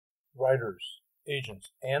writers,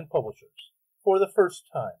 agents, and publishers, for the first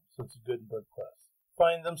time since Gutenberg Press,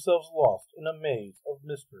 find themselves lost in a maze of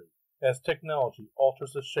mystery as technology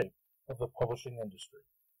alters the shape of the publishing industry.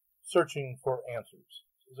 Searching for Answers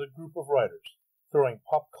is a group of writers throwing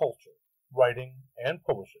pop culture, writing, and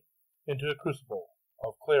publishing into a crucible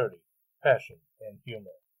of clarity, passion, and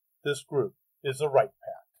humor. This group is the Right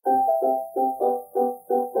Pack.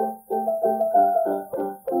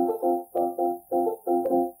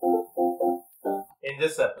 In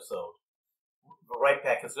this episode, the Right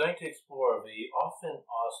Pack is going to explore the often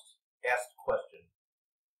asked question: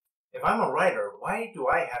 if I'm a writer, why do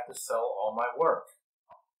I have to sell all my work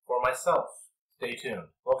for myself? Stay tuned.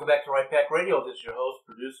 Welcome back to Right Pack Radio. This is your host,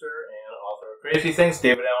 producer, and author of Crazy Things,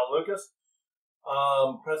 David Allen Lucas.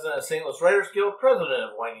 President of St. Louis Writers Guild, president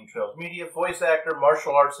of Winding Trails Media, voice actor,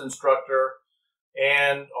 martial arts instructor,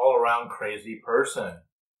 and all-around crazy person.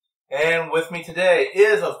 And with me today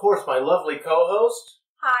is, of course, my lovely co-host.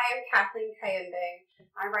 Hi, I'm Kathleen Kayembe.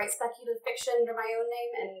 I write speculative fiction under my own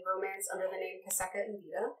name and romance under the name Kaseka and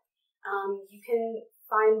Vida. You can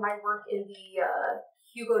find my work in the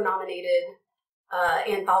Hugo-nominated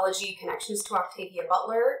anthology Connections to Octavia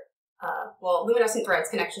Butler. Luminescent Threads,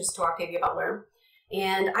 Connections to Octavia Butler.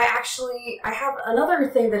 And I have another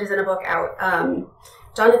thing that is in a book out.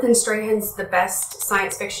 Jonathan Strahan's The Best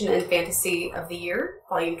Science Fiction and Fantasy of the Year,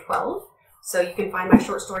 Volume 12. So you can find my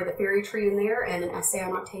short story, The Fairy Tree, in there, and an essay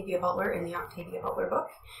on Octavia Butler in the Octavia Butler book.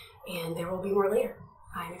 And there will be more later.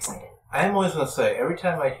 I'm excited. I'm always going to say, every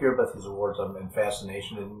time I hear about these awards, I'm in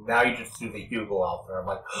fascination. And now you just threw the Hugo out there. I'm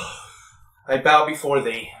like, I bow before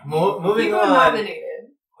thee. Moving Hugo on. nominated.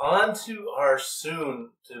 On to our soon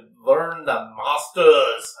to learn the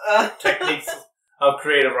masters techniques of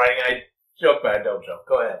creative writing. I joke, but I don't joke.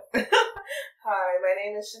 Go ahead. Hi, my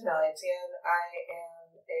name is Chanel Etienne.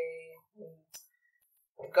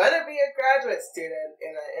 I'm going to be a graduate student in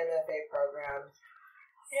an MFA program.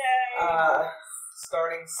 Yay!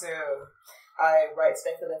 Starting soon. I write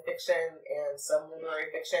speculative fiction and some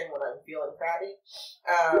literary fiction when I'm feeling crabby.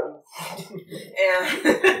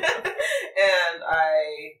 And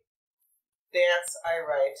I dance, I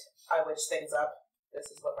write, I witch things up.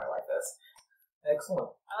 This is what my life is. Excellent.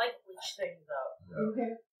 I like witch things up.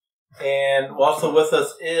 Okay. And also with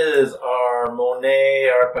us is our Monet,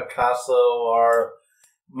 our Picasso, our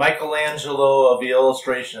Michelangelo of the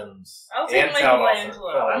illustrations. I'll take and child Michelangelo.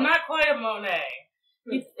 author. I'm not quite a Monet.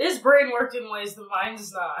 His brain worked in ways that mine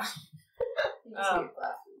does not.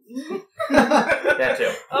 That too.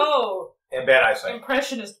 Oh. And bad eyesight.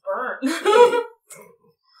 Impressionist burn.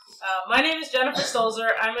 My name is Jennifer Stolzer.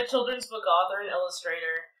 I'm a children's book author and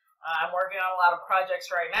illustrator. I'm working on a lot of projects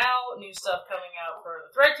right now. New stuff coming out for the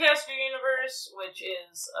Threadcaster universe, which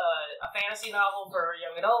is a fantasy novel for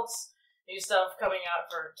young adults. New stuff coming out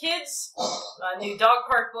for kids. A new dog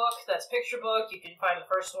park book, that's picture book. You can find the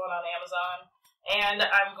first one on Amazon. And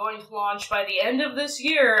I'm going to launch by the end of this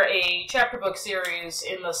year a chapter book series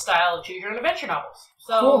in the style of Choose Your Own Adventure novels.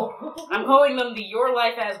 So I'm calling them the Your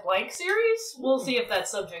Life as Blank series. We'll see if that's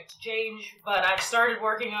subject to change, but I've started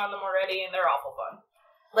working on them already and they're awful fun.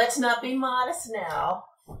 Let's not be modest now.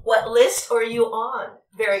 What list are you on?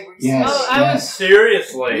 Very recently. Yes, I was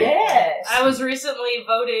Seriously? Yes. I was recently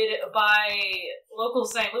voted by local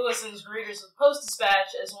St. Louisans readers of the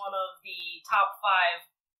Post-Dispatch as one of the top 5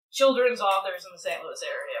 children's authors in the St. Louis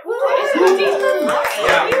area.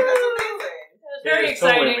 Yeah. That's amazing. It was very It is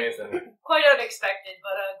totally exciting. amazing. Quite unexpected,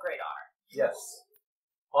 but a great honor. Yes.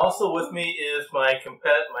 Also with me is my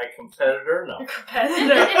competitor. No.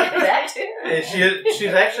 Competitor. That too. And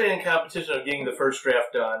she's actually in competition of getting the first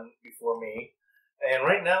draft done before me. And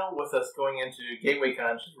right now, with us going into Gateway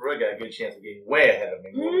Con, she's really got a good chance of getting way ahead of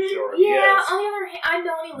me. More than she already Yeah, is. on the other hand, I'm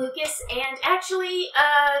Melanie Lucas, and actually,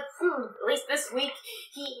 at least this week,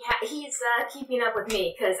 he's keeping up with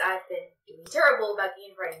me, because I've been doing terrible about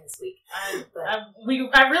the writing this week.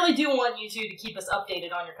 I really do want you two to keep us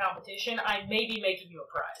updated on your competition. I may be making you a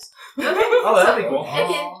prize. Okay. Oh, that'd be cool.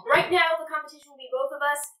 Again, right now, the competition will be both of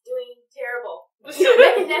us doing terrible. So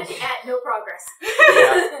neck and neck at no progress.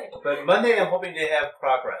 Yeah. But Monday, I'm hoping to have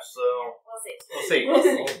progress, so We'll see. we'll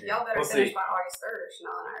see. We'll see. Y'all better We'll finish see. by August 3rd, or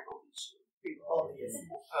Chanel and I are going to beat all of you.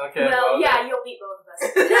 Okay. Well, yeah, you'll beat both of us.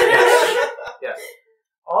 Yes.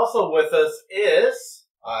 Also with us is...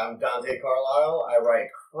 I'm Dante Carlisle. I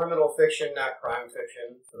write criminal fiction, not crime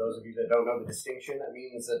fiction. For those of you that don't know the distinction, that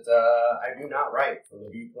means that I do not write from the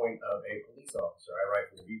viewpoint of a police officer. I write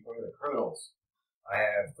from the viewpoint of the criminals. I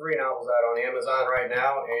have 3 novels out on Amazon right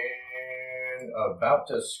now, and about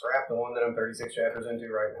to scrap the one that I'm 36 chapters into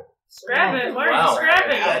right now. Scrap it. Why are Wow. you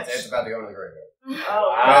scrapping Yeah, it? it's about to go into the graveyard.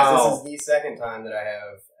 Oh, Wow. This is the second time that I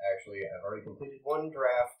have actually, I've already completed one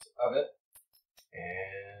draft of it,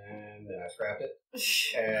 and then I scrapped it.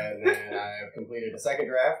 And then I've completed a second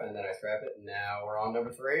draft, and then I scrapped it. And now we're on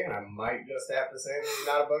number 3, and I might just have to say this is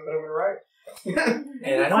not a book that I'm going to write.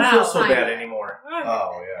 And I don't feel so bad anymore.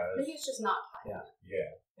 Oh, yeah. Maybe it's just not. Yeah.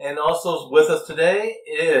 And also with us today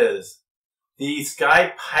is the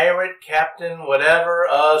Sky Pirate Captain whatever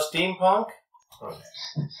Steampunk.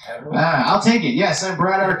 I'll take it. Yes, I'm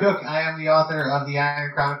Brad R. Cook. I am the author of the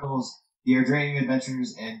Iron Chronicles, The Ardrainian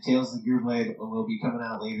Adventures, and Tales of the Gearblade will be coming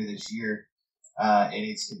out later this year in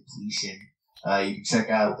its completion. You can check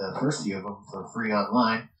out the first few of them for free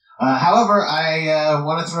online. However, I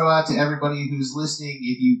want to throw out to everybody who's listening,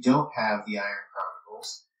 if you don't have the Iron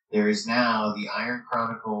Chronicles, there is now the Iron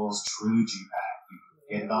Chronicles Trilogy Pack. You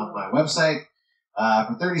can get it on my website.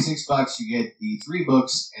 For $36, you get the 3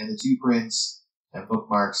 books and the 2 prints and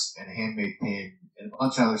bookmarks and a handmade pin and a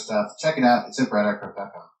bunch of other stuff. Check it out. It's at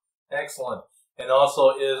bradarcook.com. Excellent. And also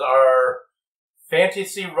is our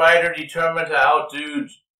fantasy writer determined to outdo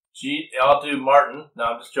Martin? No,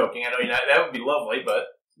 I'm just joking. I know you're not. That would be lovely, but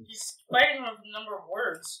He's fighting with the number of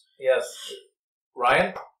words. yes.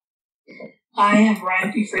 Ryan? I am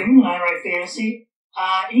Ryan P. Freeman, and I write fantasy.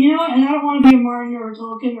 You know what? And I don't want to be a Martin or a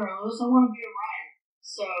Tolkien or a Lewis. I want to be a Ryan.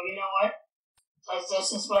 So, you know what?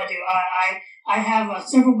 That's what I do. I have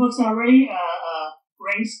several books already.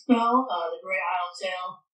 Rain Spell, The Great Isle Tale,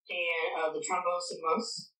 and The Trombones and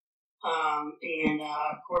Monks.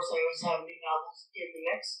 Of course, I always have new novels in the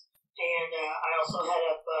mix. And I also head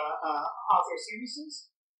up author services.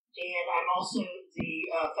 And I'm also the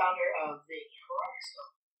founder of the Writers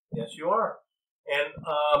Guild. Yes, you are. And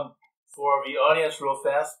for the audience, real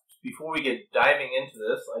fast, before we get diving into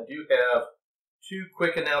this, I do have 2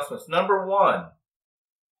 quick announcements. Number 1,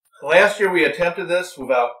 last year we attempted this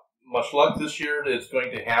without much luck. This year it's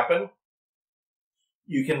going to happen.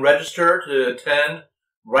 You can register to attend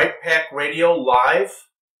Right Pack Radio Live.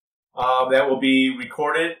 That will be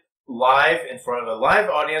recorded live in front of a live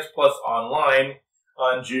audience plus online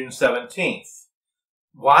on June 17th.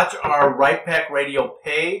 Watch our Right Pack Radio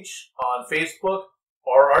page on Facebook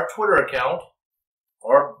or our Twitter account,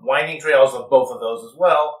 or Winding Trails of both of those as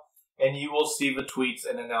well, and you will see the tweets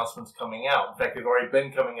and announcements coming out. In fact, they've already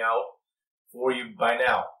been coming out for you by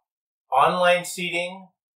now. Online seating,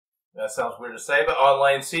 that sounds weird to say, but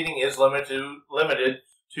online seating is limited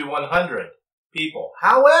to 100 people.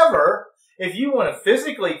 However, if you want to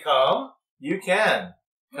physically come, you can.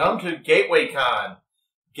 Come to Gateway Con.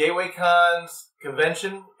 Gateway Con's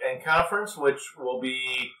convention and conference, which will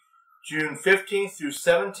be June 15th through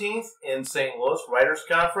 17th in St. Louis, Writers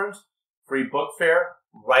Conference, free book fair,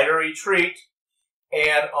 writer retreat,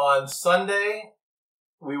 and on Sunday,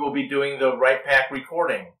 we will be doing the Right Pack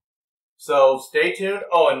recording. So stay tuned.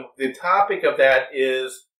 Oh, and the topic of that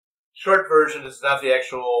is, short version is not the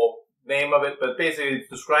actual name of it, but basically it's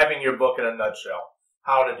describing your book in a nutshell,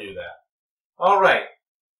 how to do that. All right.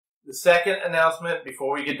 The second announcement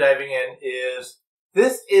before we get diving in is,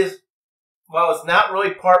 this is, well, it's not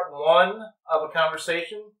really part 1 of a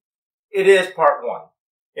conversation. It is part 1.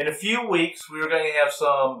 In a few weeks, we are going to have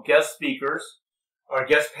some guest speakers, or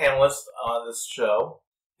guest panelists on this show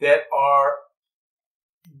that are,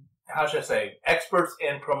 how should I say, experts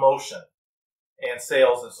in promotion and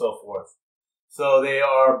sales and so forth. So they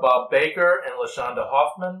are Bob Baker and LaShonda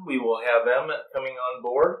Hoffman. We will have them coming on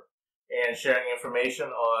board and sharing information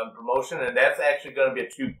on promotion, and that's actually going to be a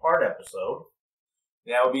 2-part episode.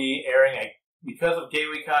 That will be airing, because of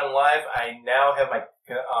GatewayCon Live, I now have my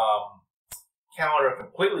calendar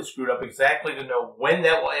completely screwed up exactly to know when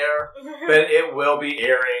that will air, but it will be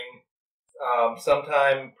airing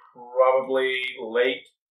sometime probably late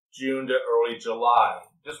June to early July.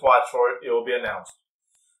 Just watch for it. It will be announced.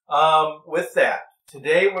 With that,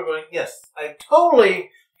 today we're going, yes, I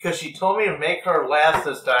totally, because she told me to make her last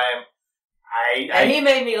this time, And he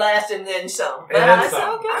made me last and then some. But And then that's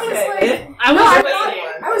some. okay.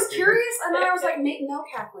 I was curious, and then I was like, no,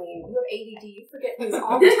 Kathleen, you have ADD. You forget things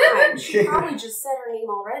all the time. She probably just said her name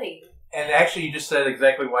already. And actually, you just said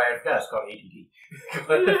exactly why I forgot. It's called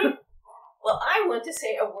ADD. Well, I want to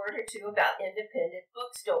say a word or two about independent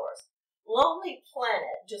bookstores. Lonely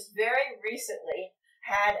Planet just very recently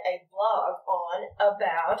had a blog on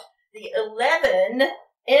about the 11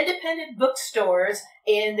 independent bookstores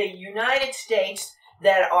in the United States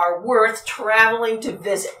that are worth traveling to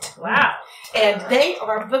visit. Wow. And they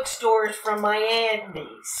are bookstores from Miami,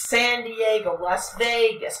 San Diego, Las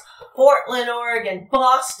Vegas, Portland, Oregon,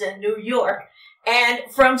 Boston, New York, and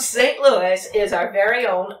from St. Louis is our very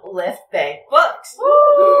own Left Bank Books.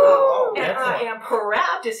 Ooh, And I am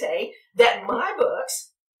proud to say that my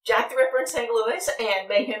books Jack the Ripper in St. Louis and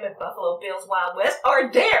Mayhem at Buffalo Bill's Wild West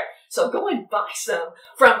are there. So go and buy some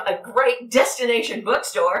from a great destination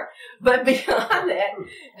bookstore. But beyond that,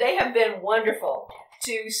 they have been wonderful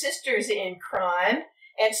to Sisters in Crime.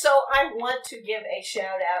 And so I want to give a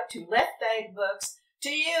shout out to Left Bag Books, to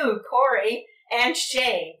you, Corey, and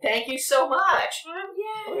Shane. Thank you so much.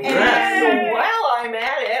 Yay! And while I'm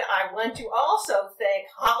at it, I want to also thank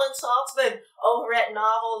Holland Saltzman over at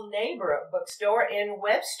Novel Neighbor Bookstore in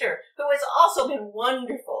Webster, who has also been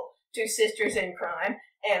wonderful to Sisters in Crime.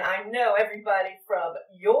 And I know everybody from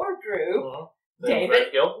your group,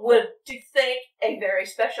 David, would to thank a very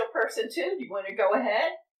special person too. Do you want to go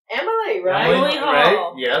ahead? Emily, right? Emily Hall.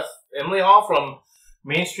 Right? Yes. Emily Hall from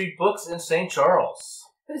Main Street Books in St. Charles.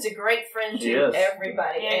 Who's a great friend She to is.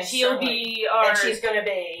 everybody. And she'll be our. And she's going to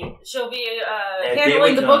be. She'll be At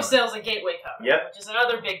handling the GatewayCon. book sales at GatewayCon. Yep. Which is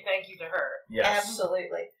another big thank you to her. Yes.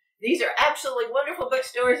 Absolutely. These are absolutely wonderful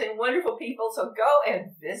bookstores and wonderful people, so go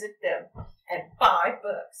and visit them and buy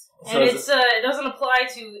books. So And is it doesn't apply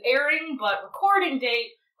to airing, but recording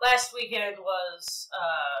date last weekend was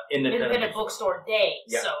Independent Bookstore Day.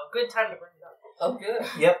 Yep. So a good time to bring it up. Oh, good.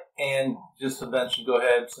 Yep, and just to mention, go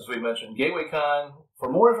ahead, since we mentioned GatewayCon. For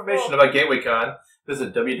more information about GatewayCon,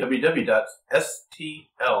 visit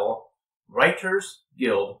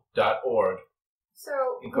www.stlwritersguild.org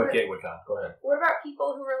So, and click GatewayCon. Go ahead. what about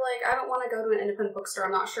people who are like, I don't want to go to an independent bookstore.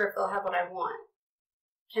 I'm not sure if they'll have what I want.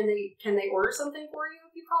 Can they order something for you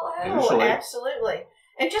if you call ahead? Oh, Usually. absolutely.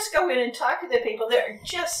 And just go in and talk to the people. They're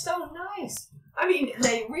just so nice. I mean,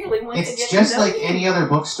 they really want to get It's just to know like you. any other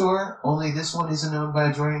bookstore, only this one isn't owned by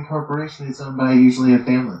a joint corporation. It's owned by usually a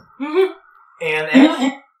family. And You know,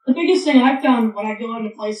 and the biggest thing I've found when I go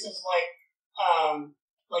into places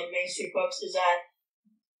like Main Street Books is that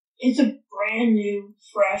it's a brand new,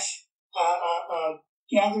 fresh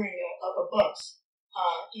gathering of books.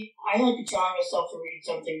 I like to challenge myself to read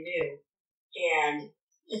something new, and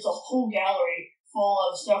it's a whole gallery full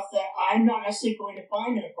of stuff that I'm not necessarily going to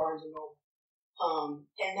find in a Barnes and Noble,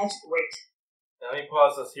 and that's great. Now, let me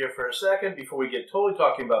pause this here for a second before we get totally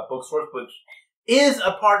talking about bookstores, which is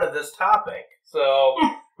a part of this topic, so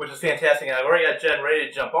which is fantastic. And I've already got Jen ready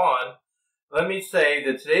to jump on. Let me say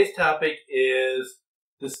that today's topic is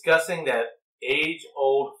discussing that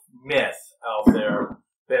age-old myth out there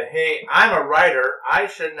that, hey, I'm a writer, I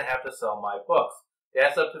shouldn't have to sell my books.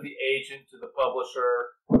 That's up to the agent, to the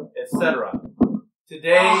publisher, etc.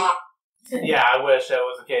 Today, yeah, I wish that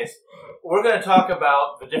was the case. We're going to talk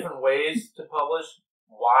about the different ways to publish,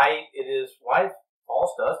 why it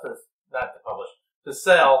falls to us not to publish, to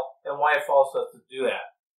sell, and why it falls to us to do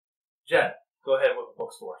that. Jen, go ahead with the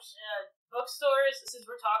bookstores. Bookstores, since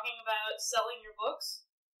we're talking about selling your books,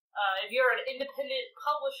 if you're an independent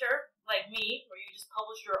publisher like me, where you just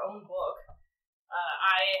publish your own book,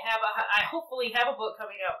 I hopefully have a book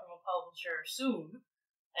coming out from a publisher soon,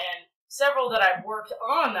 and several that I've worked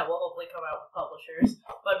on that will hopefully come out with publishers.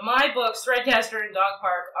 But my books, Threadcaster and Dog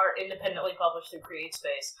Park, are independently published through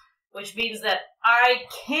CreateSpace, which means that I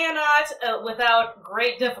cannot, without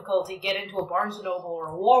great difficulty, get into a Barnes & Noble or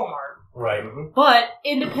a Walmart. Right. But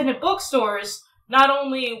independent bookstores not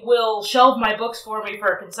only will shelve my books for me for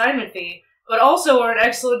a consignment fee, but also are an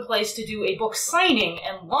excellent place to do a book signing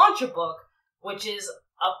and launch a book, which is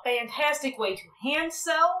a fantastic way to hand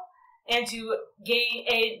sell and to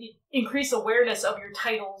increase awareness of your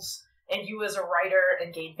titles and you as a writer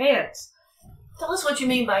and gain fans. Tell us what you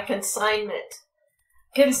mean by consignment.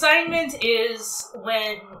 Consignment is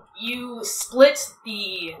when you split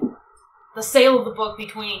the sale of the book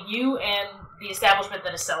between you and the establishment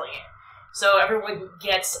that is selling it. So everyone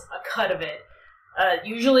gets a cut of it.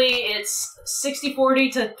 Usually it's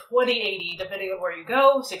 60-40 to 20-80, depending on where you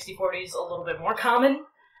go. 60-40 is a little bit more common.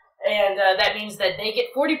 And that means that they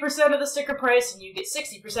get 40% of the sticker price and you get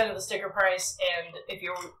 60% of the sticker price. And if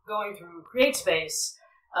you're going through CreateSpace,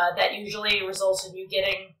 that usually results in you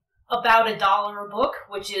getting about $1 a book,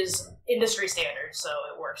 which is industry standard, so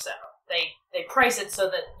it works out. They price it so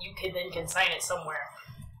that you can then consign it somewhere.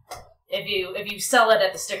 If you sell it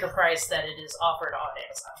at the sticker price that it is offered on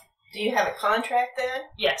Amazon. Do you have a contract then?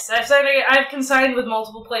 Yes, I've consigned with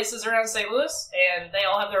multiple places around St. Louis, and they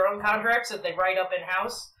all have their own contracts that they write up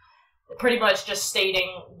in-house, pretty much just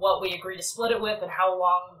stating what we agree to split it with and how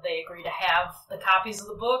long they agree to have the copies of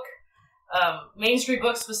the book. Main Street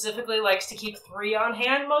Books specifically likes to keep 3 on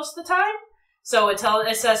hand most of the time, so it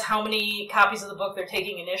says how many copies of the book they're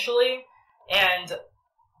taking initially, and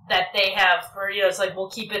that they have for, it's like, we'll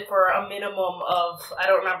keep it for a minimum of, I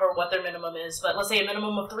don't remember what their minimum is, but let's say a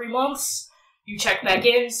minimum of 3 months. You check back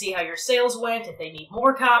in, see how your sales went, if they need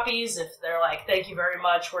more copies, if they're like, thank you very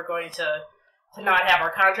much, we're going to to not have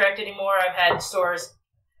our contract anymore. I've had stores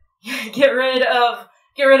get rid of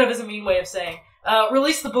is a mean way of saying,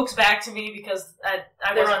 release the books back to me because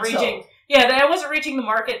I wasn't reaching. Yeah, I wasn't reaching the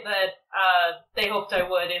market that they hoped I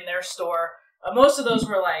would in their store. Most of those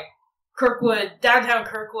were like Kirkwood, downtown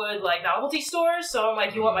Kirkwood, like novelty stores. So I'm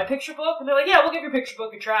like, you want my picture book? And they're like, yeah, we'll give your picture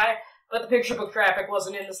book a try. But the picture book traffic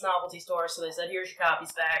wasn't in this novelty store, so they said, here's your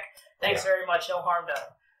copies back. Thanks very much, no harm done.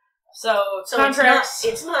 So contracts...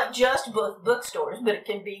 It's not just bookstores, but it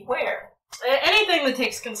can be where? Anything that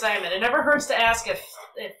takes consignment. It never hurts to ask if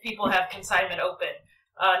people have consignment open.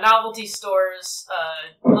 Novelty stores,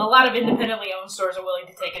 a lot of independently owned stores are willing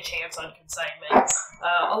to take a chance on consignment.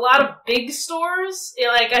 A lot of big stores,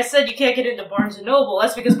 like I said, you can't get into Barnes & Noble.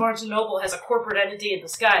 That's because Barnes & Noble has a corporate entity in the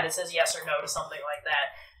sky that says yes or no to something like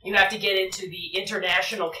that. You have to get into the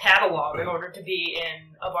international catalog in order to be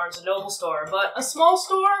in a Barnes & Noble store. But a small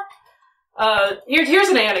store, here's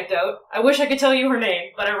an anecdote. I wish I could tell you her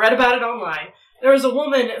name, but I read about it online. There was a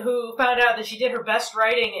woman who found out that she did her best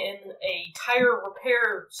writing in a tire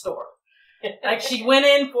repair store. Like, she went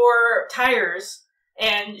in for tires,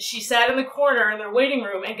 and she sat in the corner in their waiting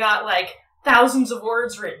room and got, like, thousands of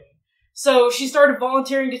words written. So she started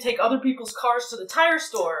volunteering to take other people's cars to the tire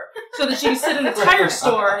store so that she could sit in the tire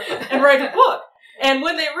store and write a book. And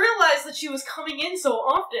when they realized that she was coming in so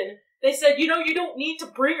often, they said, you don't need to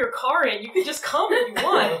bring your car in. You can just come if you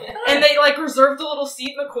want. And they, like, reserved a little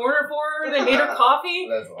seat in the corner for her. They made her coffee.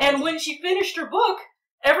 Awesome. And when she finished her book,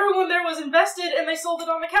 everyone there was invested, and they sold it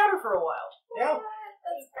on the counter for a while. Yeah.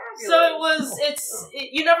 So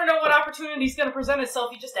you never know what opportunity is going to present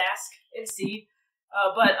itself. You just ask and see.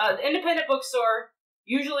 But an independent bookstore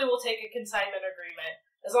usually will take a consignment agreement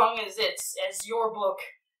as long as your book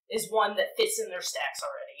is one that fits in their stacks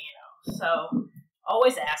already, So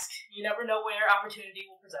always ask. You never know where opportunity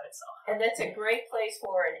will present itself. And that's a great place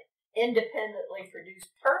for an independently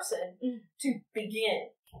produced person to begin.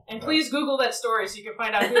 And please Google that story so you can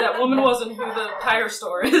find out who that woman was and who the tire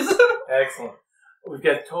store is. Excellent. We've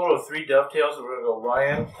got a total of 3 dovetails. We're going to go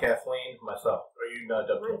Ryan, Kathleen, myself. Are you not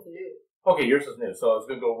dovetail? Mine's new. Okay, yours is new. So it's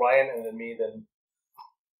going to go Ryan and then me,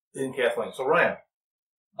 then Kathleen. So Ryan.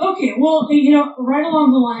 Okay, well, right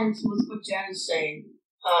along the lines with what Jen is saying,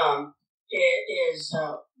 it is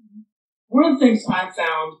one of the things I've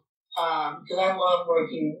found, because I love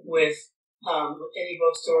working with indie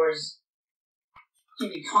bookstores,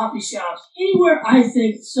 indie coffee shops, anywhere I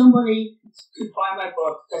think somebody could buy my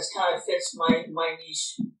book that kind of fits my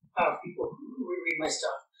niche of people who read my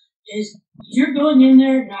stuff, is you're going in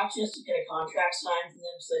there not just to get a contract signed from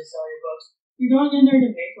them so they sell your books. You're going in there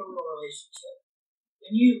to make a real relationship.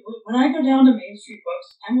 When I go down to Main Street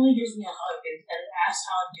Books, Emily gives me a hug and asks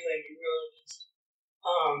how I'm doing and really means it.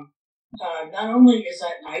 Not only is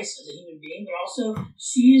that nice as a human being, but also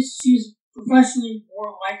she's professionally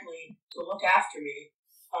more likely to look after me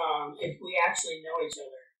if we actually know each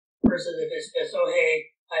other versus if it's just, oh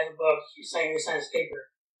hey, I have a book, you're signing this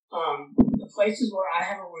paper. The places where I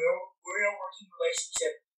have a real working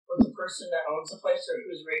relationship with the person that owns the place or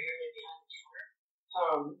who's regularly behind the counter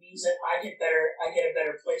means that I get a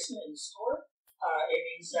better placement in the store. It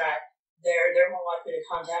means that they're more likely to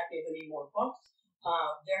contact me if they need more books.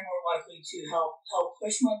 They're more likely to help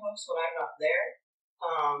push my books when I'm not there.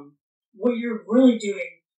 What you're really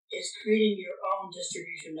doing is creating your own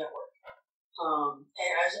distribution network.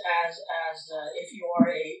 If you are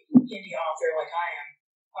a indie author like I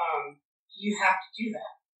am, you have to do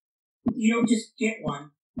that. You don't just get one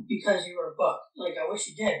because you wrote a book. Like, I wish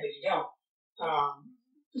you did, but you don't.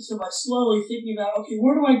 So by slowly thinking about, okay,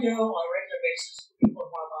 where do I go on a regular basis for people who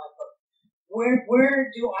want to buy a book? Where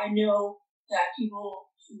do I know that people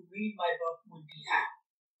who read my book would be at?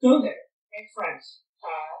 Go there. Make friends.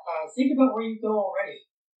 Think about where you go already.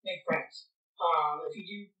 Make friends. If you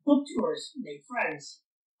do book tours, make friends.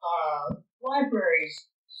 Libraries,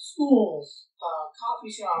 schools, coffee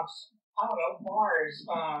shops, I don't know, bars,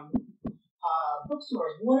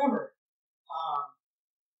 bookstores, whatever.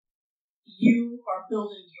 You are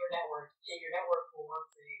building your network, and your network will work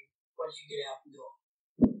for you once you get out and go.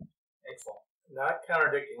 Excellent. Not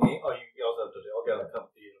contradicting any. Oh, you also have to do. I'll get to come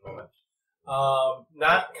to you in a moment.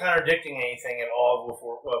 Not contradicting anything at all with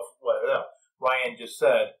what Ryan just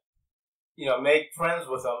said. Make friends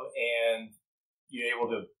with them, and you're able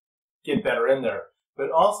to get better in there. But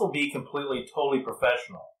also be totally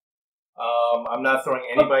professional. I'm not throwing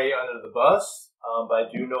anybody under the bus, but I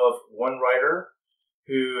do know of one writer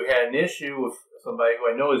who had an issue with somebody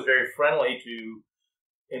who I know is very friendly to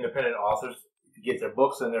independent authors to get their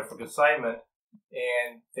books in there for consignment,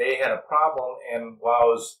 and they had a problem. And while I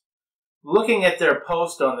was looking at their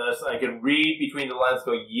post on this, I could read between the lines.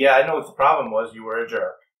 Go, yeah, I know what the problem was. You were a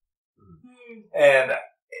jerk, and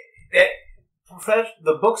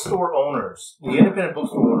the bookstore owners, the independent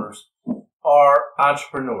bookstore owners, are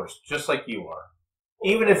entrepreneurs, just like you are.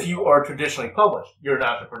 Even if you are traditionally published, you're an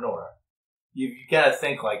entrepreneur. You got to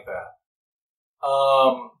think like that.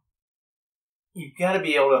 You've got to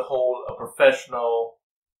be able to hold a professional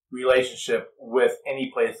relationship with any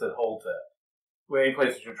place that holds it, with any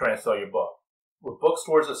place that you're trying to sell your book. With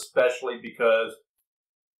bookstores especially, because,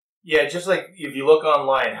 yeah, just like if you look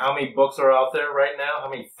online, how many books are out there right now? How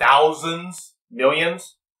many thousands,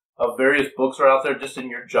 millions of various books are out there just in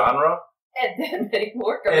your genre? And then many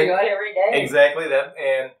more coming out every day. Exactly that,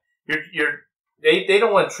 and they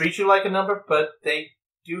don't want to treat you like a number, but they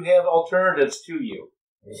do have alternatives to you.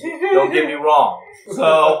 Don't get me wrong.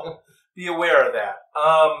 So be aware of that.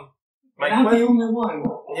 Not the only one.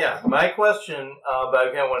 Yeah, my question that I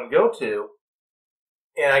kind of want to go to,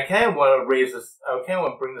 and I kind of want to raise this. I kind of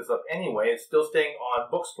want to bring this up anyway. It's still staying on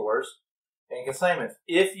bookstores and consignments.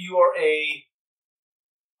 If you are a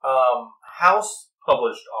house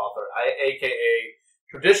published author, aka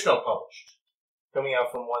traditional published, coming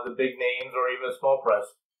out from one of the big names or even a small press,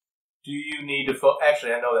 do you need to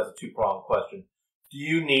actually, I know that's a two-pronged question. Do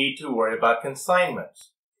you need to worry about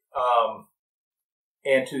consignments?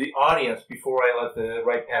 And to the audience, before I let the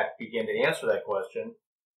right pack begin to answer that question,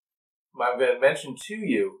 I'm going to mention to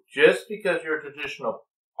you, just because you're a traditional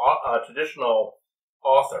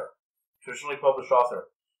author, traditionally published author,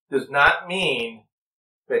 does not mean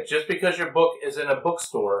that just because your book is in a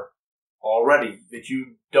bookstore already, that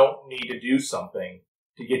you don't need to do something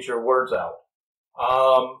to get your words out.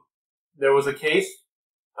 There was a case,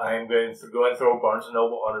 I'm going to go and throw Barnes &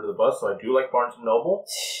 Noble under the bus, so I do like Barnes & Noble.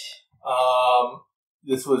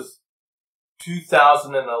 This was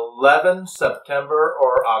 2011, September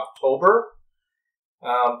or October.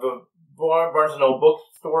 The Barnes & Noble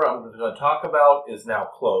bookstore I'm going to talk about is now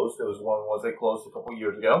closed. It was they closed a couple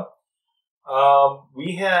years ago.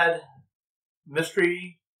 We had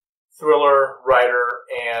mystery thriller writer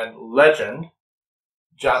and legend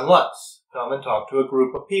John Lutz come and talk to a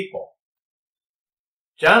group of people.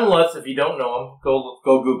 John Lutz, if you don't know him, go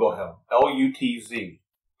Google him. Lutz.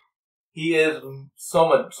 He is so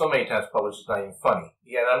many times published, it's not even funny.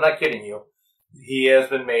 Yeah, I'm not kidding you. He's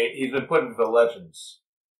been put into the legends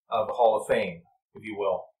of the Hall of Fame, if you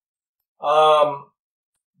will.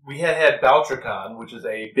 We had Bouchercon, which is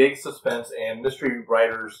a big suspense and mystery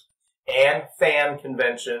writers and fan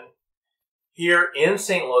convention here in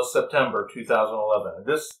St. Louis, September 2011.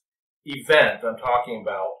 This event I'm talking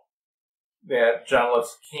about that John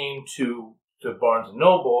Lutz came to Barnes &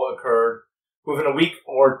 Noble occurred within a week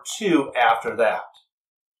or two after that.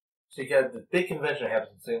 So you had the big convention that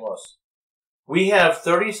happens in St. Louis. We have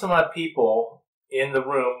 30-some-odd people in the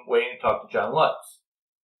room waiting to talk to John Lutz.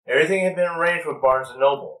 Everything had been arranged with Barnes &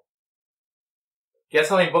 Noble. Guess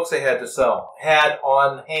how many books they had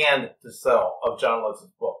on hand to sell of John Lutz's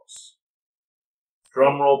books?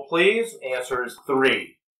 Drum roll, please. Answer is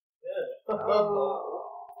 3.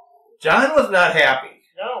 John was not happy.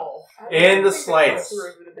 No. In the slightest. The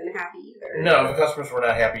customers would have been happy either. No, the customers were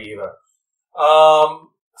not happy either.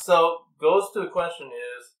 So goes to the question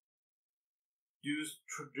is, do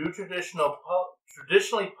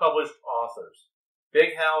traditionally published authors,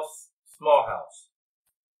 big house, small house,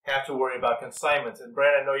 have to worry about consignments? And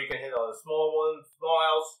Brad, I know you can hit on the small one, small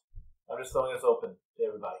house. I'm just throwing this open to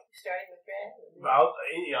everybody. Starting with Brad?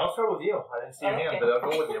 I'll start with you. I didn't see your hand, but I'll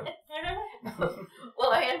go with you.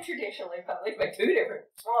 Well, I am traditionally published by 2 different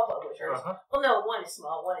small publishers. Uh-huh. Well, no, one is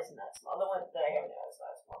small, one is not small. The one that I have now is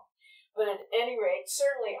not small. But at any rate,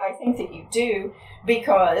 certainly I think that you do,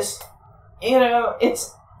 because,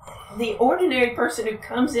 it's the ordinary person who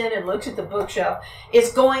comes in and looks at the bookshelf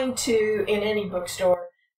is going to, in any bookstore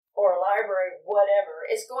or library, whatever,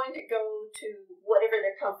 is going to go to whatever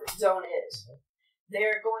their comfort zone is.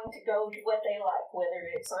 They're going to go to what they like, whether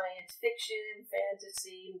it's science fiction,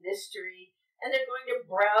 fantasy, mystery, and they're going to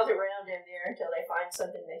browse around in there until they find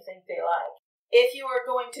something they think they like. If you are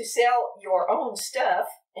going to sell your own stuff,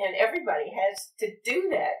 and everybody has to do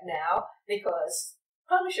that now, because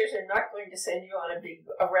publishers are not going to send you on a big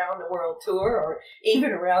around-the-world tour or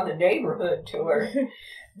even around the neighborhood tour.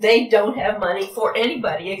 They don't have money for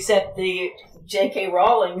anybody except the J.K.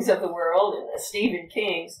 Rowlings of the world and the Stephen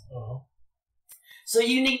Kings. Uh-huh. So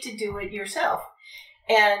you need to do it yourself.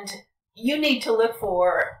 And you need to look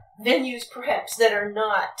for venues, perhaps, that are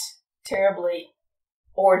not terribly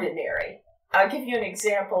ordinary. I'll give you an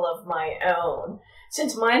example of my own.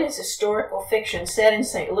 Since mine is historical fiction set in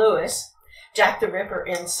St. Louis, Jack the Ripper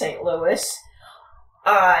in St. Louis,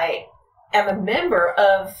 I am a member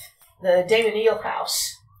of the Damon Neal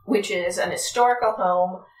House, which is an historical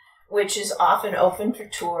home, which is often open for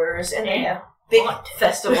tours, and they have big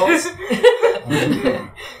festivals.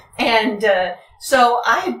 And so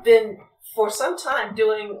I've been, for some time,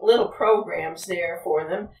 doing little programs there for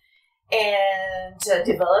them, and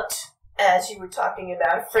developed, as you were talking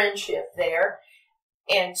about, a friendship there.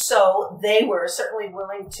 And so they were certainly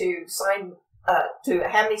willing to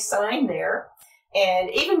have me sign there, and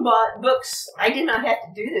even bought books. I did not have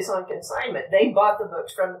to do this on consignment. They bought the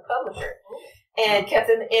books from the publisher and kept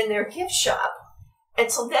them in their gift shop.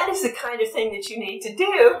 And so that is the kind of thing that you need to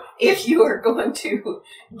do if you are going to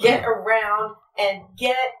get around and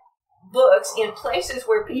get books in places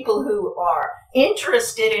where people who are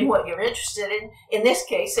interested in what you're interested in this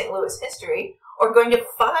case, St. Louis history, are going to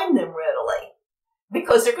find them readily.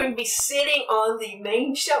 Because they're going to be sitting on the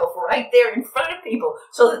main shelf right there in front of people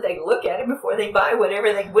so that they look at it before they buy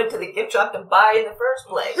whatever they went to the gift shop to buy in the first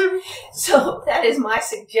place. So that is my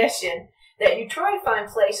suggestion, that you try to find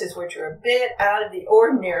places which are a bit out of the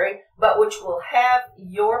ordinary, but which will have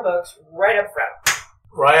your books right up front.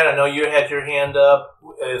 Ryan, I know you had your hand up.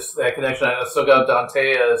 Is that connection? I still got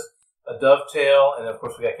Dante as a dovetail, and of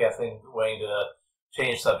course we got Kathleen waiting to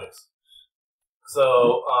change subjects.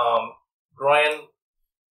 So, Brian,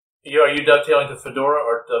 are you dovetailing to Fedora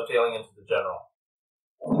or dovetailing into the general?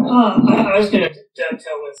 I was going to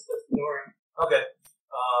dovetail with Fedora. Okay.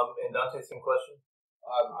 And Dante, same question?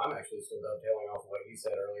 I'm actually still dovetailing off of what he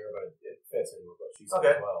said earlier, but it fits in with what she said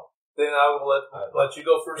as well. Then I will let you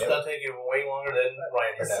go first, Dante. You're way longer than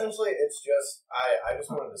Ryan. Essentially, it's just, I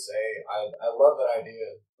just wanted to say, I love that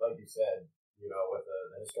idea, like you said, with the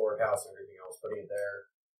historic house and everything else, putting it there.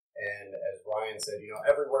 And as Ryan said,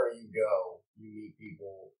 everywhere you go, you meet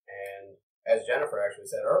people. And as Jennifer actually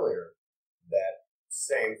said earlier, that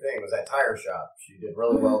same thing was that tire shop. She did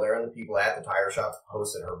really well there, and the people at the tire shop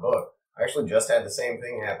posted her book. I actually just had the same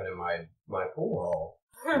thing happen in my pool hall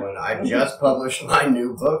when I just published my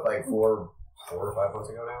new book, like 4 or 5 months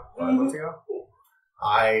ago now. 5 months ago.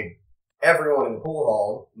 Everyone in the pool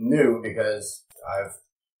hall knew, because I've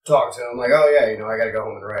talked to them like, oh yeah, I got to go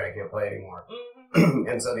home and write. I can't play anymore.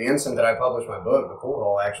 And so the instant that I published my book, the pool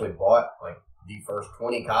hall actually bought like the first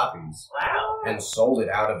 20 copies. Wow. And sold it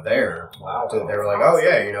out of there. Wow. So they were like, oh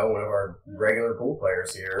yeah, one of our regular pool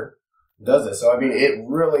players here does this. So I mean, it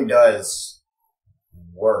really does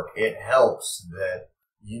work. It helps that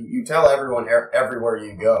you tell everyone everywhere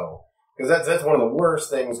you go. Because that's one of the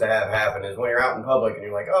worst things to have happen, is when you're out in public and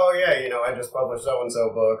you're like, oh yeah, I just published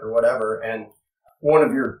so-and-so book or whatever, and one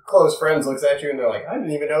of your close friends looks at you and they're like, I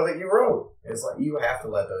didn't even know that you wrote. It's like, you have to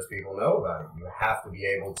let those people know about it. You have to be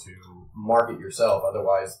able to market yourself.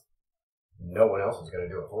 Otherwise, no one else is going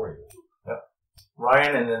to do it for you. Yep.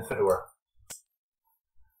 Ryan and then Fedora.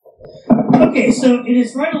 Okay, so it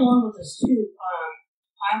is right along with this too.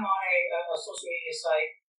 I'm on a social media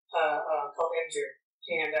site called Imgur,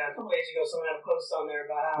 and a couple days ago someone had a post on there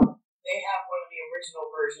about how they have one of the original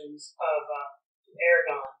versions of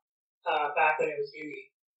Aragon back when it was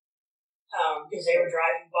indie. Because they were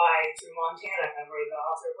driving by through Montana, where the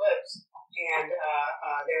author lives, and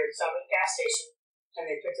they were stopped at a gas station, and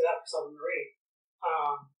they picked it up for someone to read.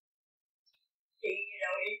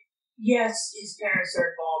 Yes, his parents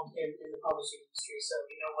are involved in the publishing industry, so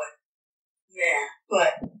you know what? Yeah,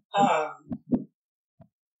 but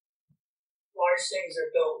large things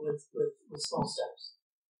are built with small steps.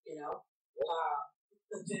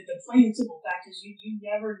 The plain and simple fact is you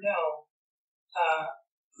never know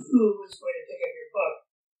who is going to pick up your book,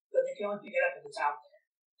 but they can only pick it up if it's out there,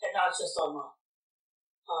 and not just online.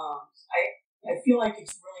 I feel like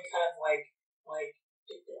it's really kind of like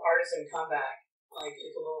the artisan comeback, like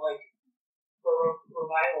it's a little like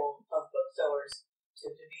revival of booksellers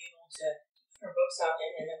to be able to put their books out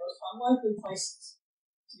in the most unlikely places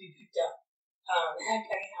to be picked up.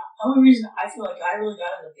 The only reason I feel like I really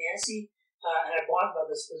got into fantasy, and I blogged about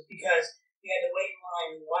this, was because we had to wait in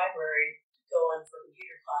line in the library to go in for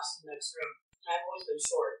computer class in the next room. And I've always been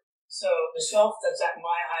short. So the shelf that's at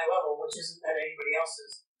my eye level, which isn't at anybody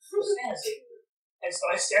else's, was fantasy. And so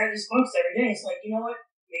I stare at these books every day. It's like, you know what?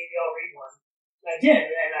 Maybe I'll read one. And I did.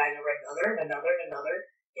 And I read another and another and another.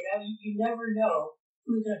 You never know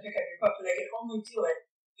who's going to pick up your book, but they can only do it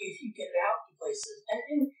if you get it out to places.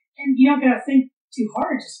 And you don't got to think too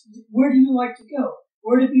hard. Just where do you like to go?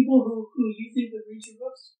 Where do people who you think would read your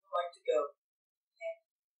books like to go? And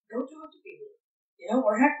go talk to people.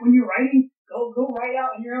 Or heck, when you're writing, go write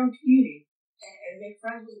out in your own community and make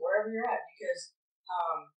friends with wherever you're at, because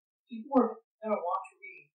people are going to want to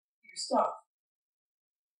read your stuff.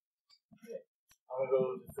 I'm going to go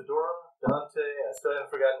to Fedora, Dante. I still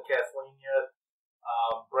haven't forgotten Kathleen yet.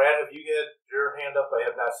 Brad, have you got your hand up? I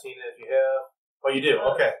have not seen it. If you have. Oh, you do?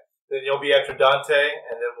 Okay. Then you'll be after Dante,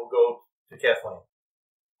 and then we'll go to Kathleen.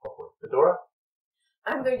 Hopefully. Fedora?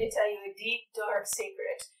 I'm going to tell you a deep, dark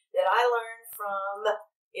secret that I learned from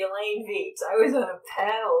Elaine Veets. I was on a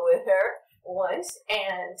panel with her once,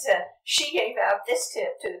 and she gave out this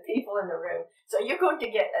tip to the people in the room. So you're going to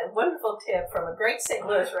get a wonderful tip from a great St.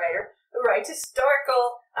 Louis writer who writes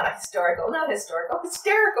hysterical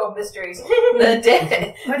mysteries. The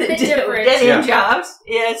dead, dead end jobs.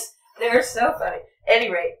 Yes, they're so funny. At any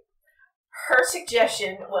rate, her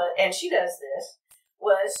suggestion was, and she does this,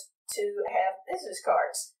 was to have business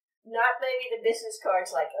cards. Not maybe the business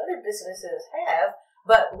cards like other businesses have,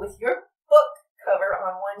 but with your book cover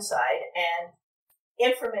on one side and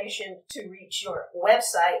information to reach your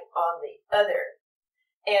website on the other.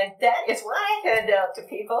 And that is what I hand out to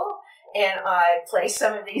people. And I place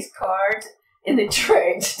some of these cards in the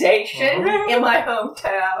train station in my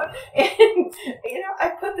hometown. And, I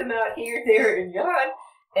put them out here, there, and yon.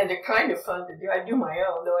 And they're kind of fun to do. I do my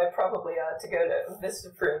own, though I probably ought to go to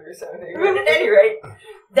Vistaprint or something. But at any rate,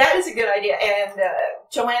 that is a good idea. And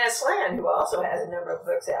Joanna Slan, who also has a number of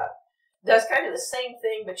books out, does kind of the same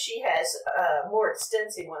thing, but she has a more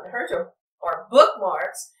extensive one. Hers are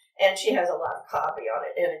bookmarks, and she has a lot of copy on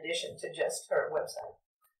it in addition to just her website.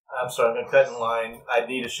 I'm sorry, I'm going to cut in line. I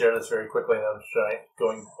need to share this very quickly, and I'm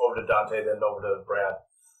going over to Dante, then over to Brad.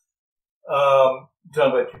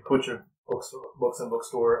 Talking about you put your books in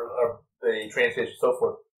bookstore, or the train station, so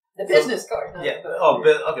forth. The business card. Yeah.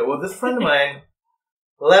 Okay. Well, this friend of mine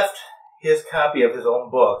left his copy of his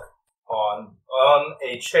own book on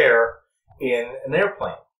a chair in an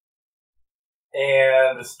airplane,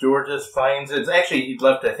 and the stewardess finds it. Actually, he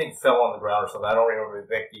left it. I think fell on the ground or something. I don't remember the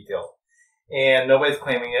exact details. And nobody's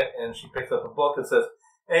claiming it. And she picks up a book and says,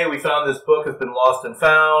 "Hey, we found this book. It's been lost and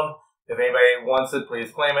found. If anybody wants it,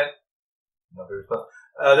 please claim it." Nobody responds.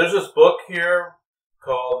 There's this book here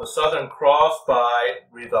called The Southern Cross by,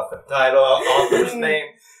 reads off the title, author's name,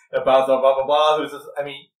 about the blah, blah, blah, who's this,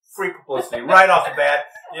 free publicity right off the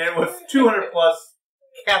bat, with 200 plus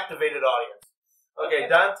captivated audience. Okay,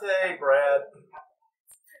 Dante, Brad.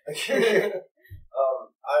 I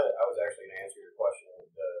was actually going to answer your question.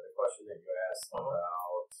 The question that you asked about,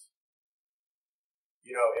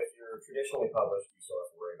 if you're traditionally published, you still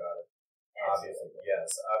have to worry about it. Obviously,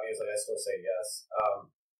 yes. Obviously, I still say yes.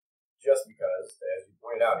 Just because, as you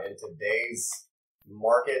pointed out, in today's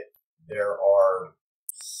market, there are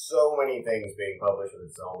so many things being published that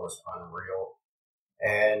it's almost unreal.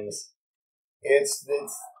 And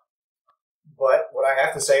but what I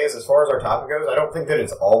have to say is, as far as our topic goes, I don't think that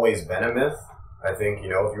it's always been a myth. I think, if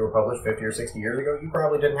you were published 50 or 60 years ago, you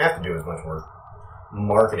probably didn't have to do as much work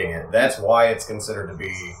marketing it. That's why it's considered to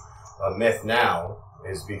be a myth now,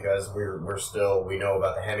 is because we know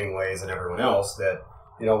about the Hemingways and everyone else that,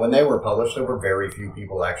 when they were published, there were very few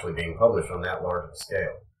people actually being published on that large of a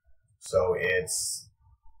scale. So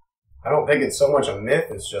I don't think it's so much a myth,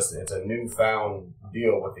 it's a newfound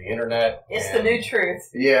deal with the internet. It's the new truth.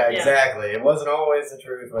 Yeah, exactly. It wasn't always the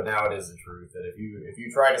truth, but now it is the truth. That if you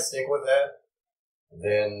try to stick with that,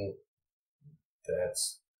 then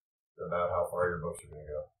that's about how far your books are going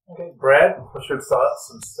to go. Okay, Brad, what's your thoughts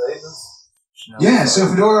and statements? Yeah, so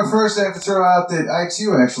Fedora, first I have to throw out that I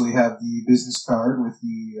too actually have the business card with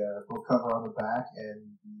the book cover on the back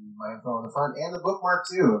and my info on the front, and the bookmark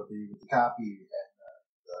too with the copy and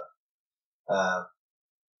the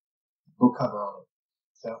book cover on it.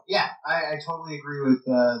 So yeah, I totally agree with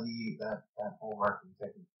that whole marketing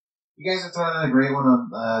technique. You guys have thrown in a great one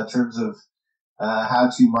on terms of how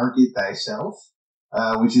to market thyself,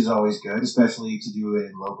 which is always good, especially to do it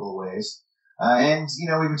in local ways. And,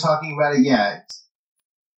 we've been talking about it,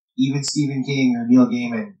 even Stephen King or Neil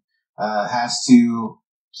Gaiman has to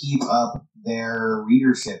keep up their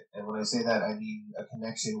readership. And when I say that, I mean a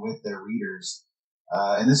connection with their readers.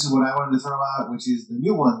 And this is what I wanted to throw out, which is the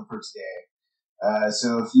new one for today.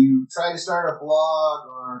 So if you try to start a blog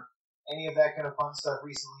or any of that kind of fun stuff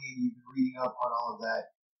recently, and you've been reading up on all of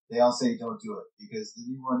that, they all say don't do it, because the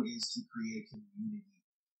new one is to create community.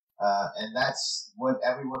 And that's what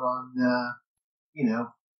everyone on,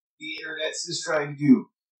 the internet is trying to do.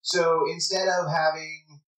 So instead of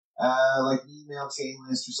having, like an email chain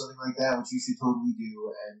list or something like that, which you should totally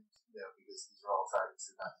do, and, because these are all tried and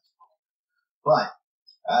true, not useful. But,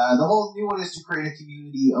 the whole new one is to create a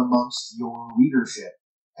community amongst your readership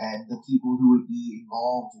and the people who would be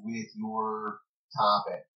involved with your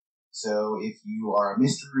topic. So if you are a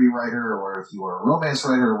mystery writer, or if you are a romance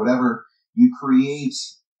writer, or whatever, you create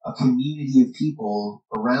a community of people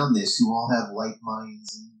around this who all have like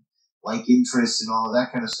minds and like interests and all of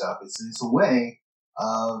that kind of stuff. It's a way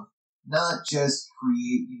of not just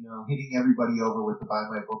hitting everybody over with the buy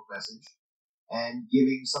my book message and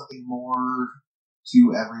giving something more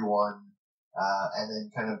to everyone, and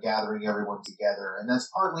then kind of gathering everyone together. And that's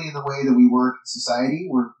partly in the way that we work in society.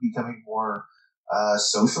 We're becoming more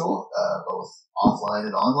social, both offline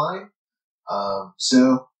and online.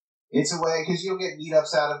 So it's a way, because you'll get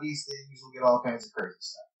meetups out of these things, you'll get all kinds of crazy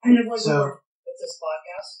stuff. Kind of like So, with this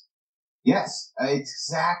podcast. yes,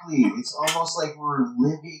 exactly. It's almost like we're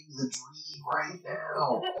living the dream right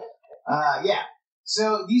now. Yeah.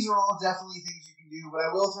 So these are all definitely things you can do, but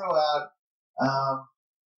I will throw out,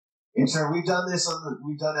 we've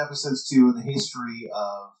done episodes too in the history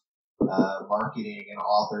of marketing and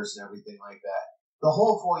authors and everything like that. The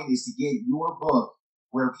whole point is to get your book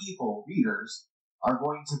where people, readers, are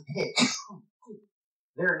going to pick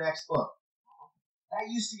their next book. That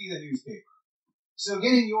used to be the newspaper. So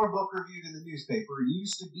getting your book reviewed in the newspaper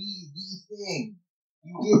used to be the thing.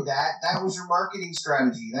 You did that. That was your marketing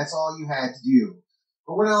strategy. That's all you had to do.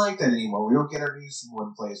 But we're not like that anymore. We don't get our news from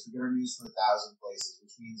one place. We get our news from 1,000 places,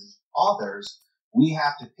 which means as authors, we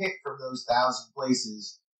have to pick from those 1,000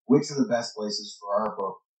 places which are the best places for our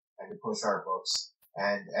book and to push our books.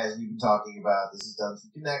 And as we've been talking about, this is done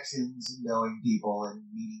through connections and knowing people and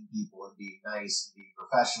meeting people and being nice and being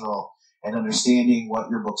professional and understanding what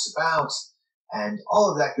your book's about and all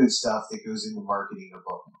of that good stuff that goes into marketing a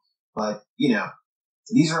book. But,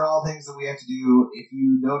 these are all things that we have to do. If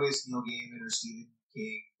you notice Neil Gaiman or Stephen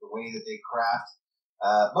King, the way that they craft,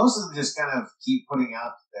 most of them just kind of keep putting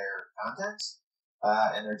out their content,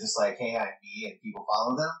 and they're just like, hey, I'm me, and people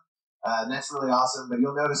follow them. And that's really awesome, but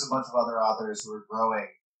you'll notice a bunch of other authors who are growing,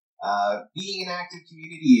 being an active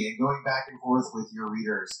community and going back and forth with your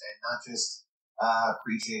readers and not just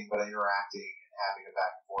preaching, but interacting and having a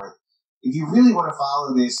back and forth. If you really want to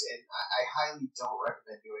follow this, and I highly don't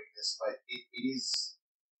recommend doing this, but it is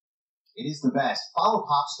the best. Follow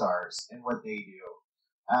pop stars and what they do,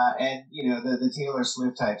 and the Taylor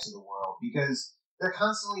Swift types of the world, because they're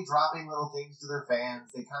constantly dropping little things to their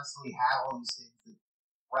fans. They constantly have all these things that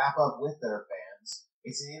wrap up with their fans.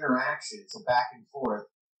 It's an interaction. It's a back and forth,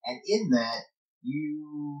 and in that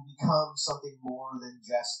you become something more than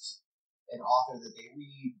just an author that they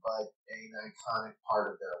read, but an iconic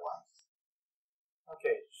part of their life.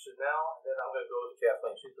 Okay, so now then I'm going to go with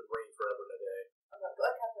Kathleen. She's been waiting forever today. I'm going to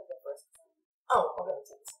let Kathleen go first. Oh, I'm going to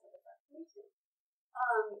take this one. Me too.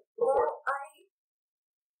 I would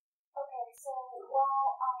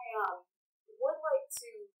like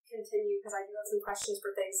to continue, because I do have some questions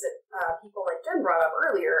for things that people like Jen brought up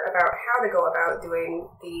earlier about how to go about doing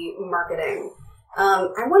the marketing.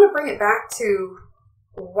 I want to bring it back to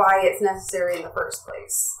why it's necessary in the first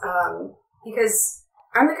place. Because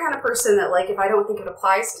I'm the kind of person that, if I don't think it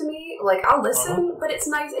applies to me, I'll listen, but it's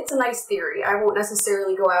nice. It's a nice theory. I won't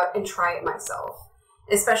necessarily go out and try it myself,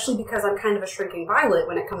 especially because I'm kind of a shrinking violet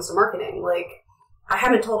when it comes to marketing. I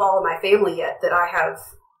haven't told all of my family yet that I have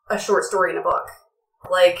a short story in a book.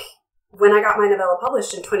 When I got my novella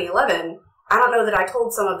published in 2011, I don't know that I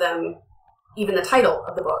told some of them even the title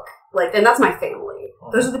of the book. And that's my family.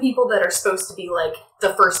 Those are the people that are supposed to be,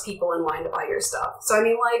 the first people in line to buy your stuff. So,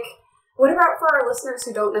 what about for our listeners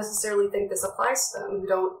who don't necessarily think this applies to them, who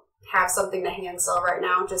don't have something to hand sell right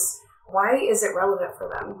now? Just why is it relevant for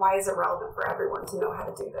them? Why is it relevant for everyone to know how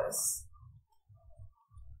to do this?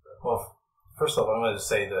 Well, first off, I'm going to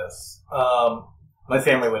say this. My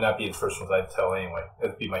family would not be the first ones I'd tell anyway. It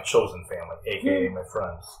would be my chosen family, a.k.a. my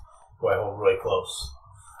friends, who I hold really close,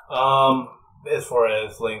 as far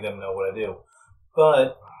as letting them know what I do.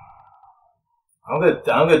 But I'm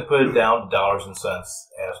going to put it down to dollars and cents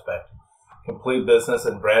aspect. Complete business,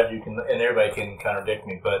 and Brad, you can, and everybody can contradict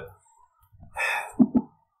me, but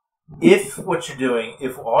if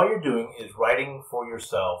all you're doing is writing for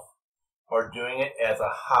yourself or doing it as a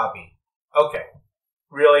hobby, okay,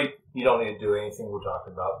 really, you don't need to do anything we're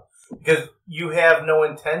talking about, because you have no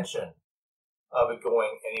intention of it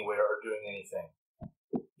going anywhere or doing anything.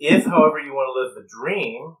 If, however, you want to live the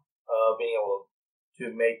dream of being able to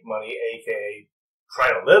make money, aka try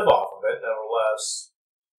to live off of it, nevertheless,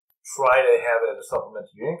 try to have it as a supplement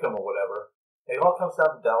to your income or whatever, it all comes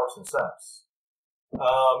down to dollars and cents.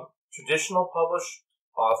 Traditional published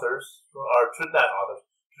authors,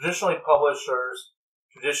 traditionally publishers,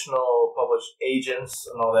 traditional published agents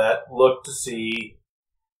and all that look to see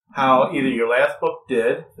how either your last book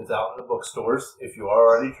did, is out in the bookstores, if you are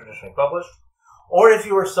already traditionally published, or if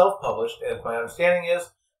you are self-published, as my understanding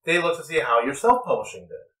is, they look to see how your self-publishing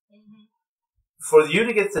did. for you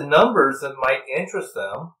to get the numbers that might interest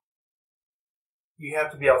them, you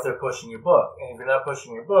have to be out there pushing your book. And if you're not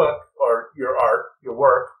pushing your book or your art, your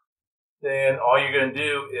work, then all you're going to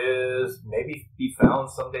do is maybe be found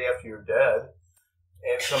someday after you're dead,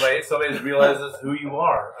 and somebody realizes who you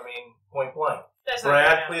are. I mean, point blank.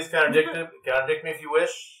 Brad, please contradict me if you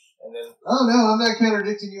wish. And then. Oh no, I'm not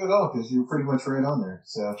contradicting you at all because you're pretty much right on there.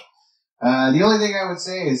 So the only thing I would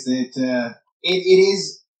say is that it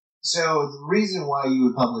is. So the reason why you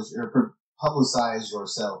would publish or publicize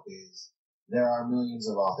yourself is there are millions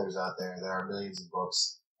of authors out there. There are millions of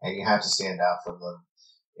books, and you have to stand out from them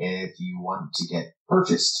if you want to get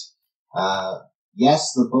purchased.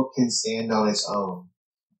 Yes, the book can stand on its own,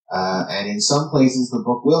 and in some places the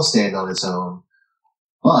book will stand on its own,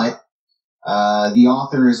 but the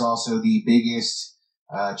author is also the biggest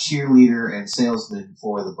cheerleader and salesman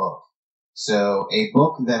for the book. So a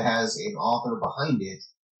book that has an author behind it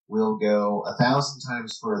will go 1,000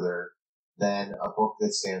 times further than a book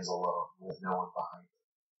that stands alone with no one behind it.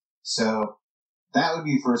 So that would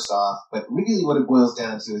be first off, but really what it boils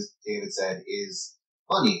down to, as David said, is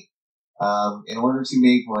money. In order to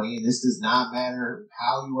make money, and this does not matter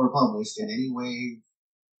how you are published in any way,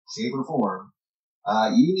 shape, or form,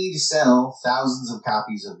 you need to sell thousands of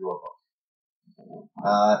copies of your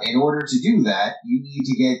book. In order to do that, you need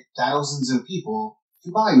to get thousands of people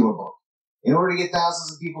to buy your book. In order to get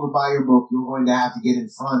thousands of people to buy your book, you're going to have to get in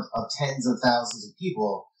front of tens of thousands of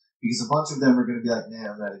people, because a bunch of them are going to be like, nah,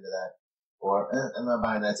 I'm not into that. Or, I'm not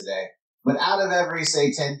buying that today. But out of every,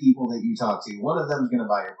 say, 10 people that you talk to, one of them is going to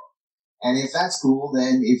buy your book. And if that's cool,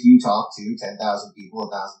 then if you talk to 10,000 people,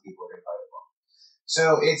 1,000 people are going to buy your book.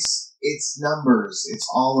 So it's numbers. It's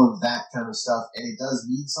all of that kind of stuff. And it does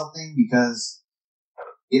mean something because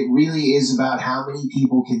it really is about how many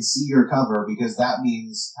people can see your cover, because that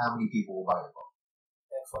means how many people will buy your book.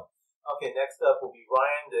 Excellent. Okay, next up will be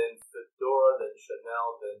Ryan, then Fedora, then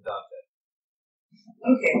Chanel, then Dante.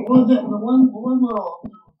 Okay, well, the one little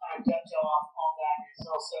dovetail off all that is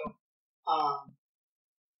also,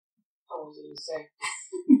 what was I going to say?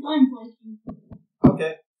 I'm blanking.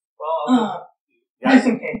 Okay, well, that's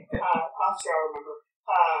okay. I'm sure I'll remember.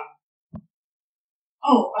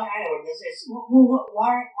 I know what it is. It's, why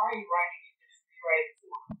are you writing it? You write it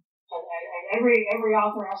for? And every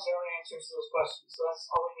author has their own answers to those questions, so that's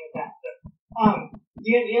all we get that. But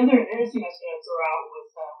the other thing I was going to throw out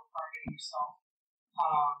with marketing yourself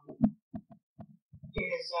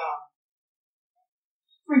is,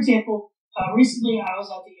 for example, recently I was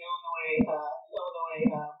at the Illinois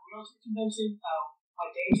Realtor Convention. My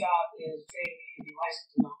day job is training me to be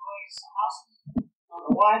licensed in Illinois, some houses. I don't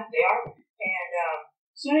know why they are. And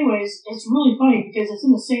so, anyways, it's really funny because it's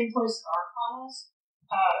in the same place that ArtCon is,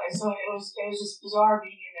 and so it was just bizarre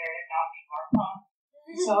being in there and not being ArtCon.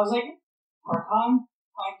 So I was like, ArtCon,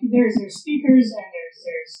 like there's speakers and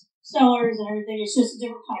there's sellers and everything. It's just a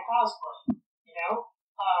different kind of cosplay, you know.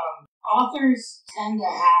 Authors tend to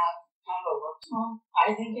have kind of a look to them,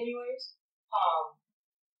 I think, anyways.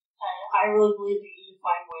 I really believe that you need to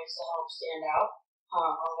find ways to help stand out.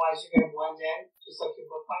 Otherwise, you're going to blend in, just like your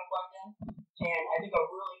book might blend in. And I think a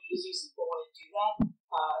really easy, simple way to do that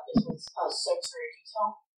is with sensory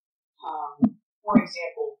detail. For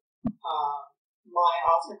example, my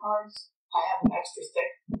author cards, I have them extra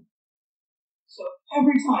thick. So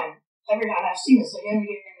every time, I've seen this again and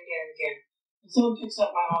again and again and again. When someone picks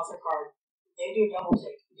up my author card, they do a double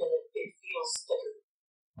take because it feels thicker.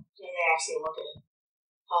 And they actually look at it.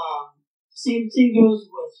 Same thing goes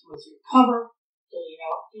with your cover. So, you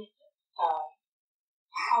know,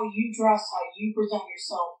 how you dress, how you present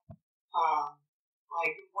yourself.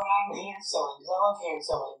 Like when I'm hand selling, because I love hand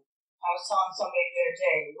selling. I was telling somebody the other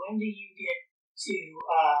day, when do you get to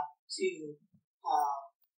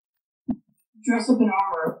dress up in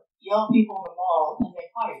armor, yell at people in the mall, and they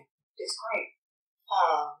fight? It's great.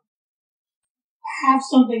 Have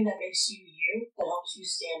something that makes you you, that helps you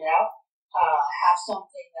stand out. Have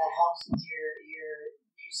something that helps with your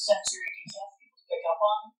sensory details people pick up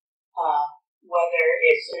on. Whether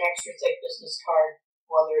it's an extra thick business card,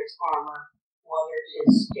 whether it's armor, whether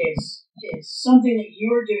it's something that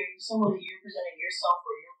you're doing, someone that you're presenting yourself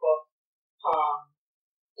or your book,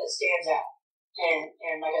 that stands out.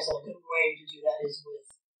 And like I said, a good way to do that is with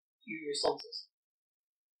your senses.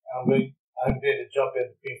 I'm going to jump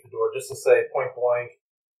in between the door just to say point blank.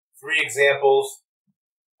 3 examples.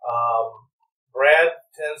 Brad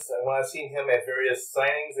tends to, when I've seen him at various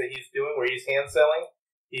signings that he's doing where he's hand selling,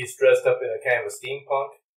 he's dressed up in a kind of a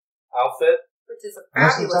steampunk outfit. Which is a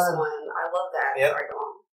fabulous one. I love that. Yep. Sorry, go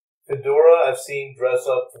on. Fedora, I've seen dress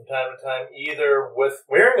up from time to time either with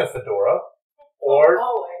wearing a fedora or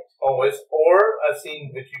Always. Or I've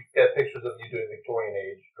seen that you've got pictures of you doing Victorian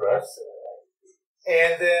age dress.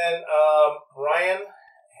 And then Ryan,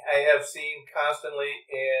 I have seen constantly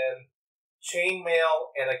in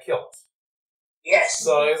chainmail and a kilt. Yes.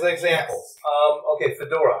 So as examples. Okay,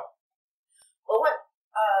 fedora. Well,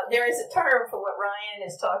 there is a term for what Ryan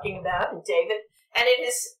is talking about, and David, and it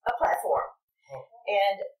is a platform.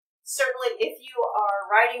 And certainly, if you are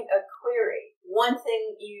writing a query, one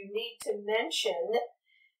thing you need to mention,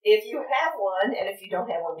 if you have one, and if you don't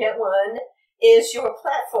have one, get one, is your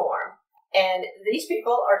platform. And these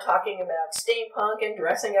people are talking about steampunk and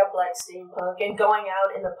dressing up like steampunk and going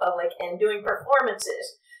out in the public and doing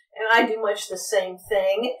performances. And I do much the same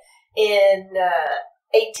thing in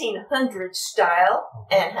 1800s style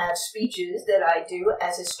and have speeches that I do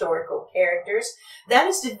as historical characters. That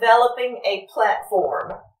is developing a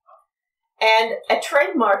platform. And a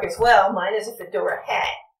trademark as well. Mine is a fedora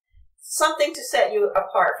hat. Something to set you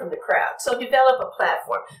apart from the crowd. So develop a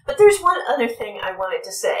platform. But there's one other thing I wanted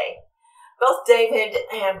to say. Both David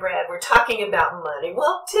and Brad were talking about money.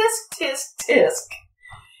 Well, tisk, tisk, tisk.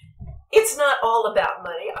 It's not all about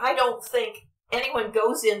money. I don't think anyone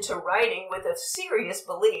goes into writing with a serious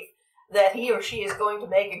belief that he or she is going to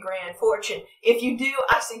make a grand fortune. If you do,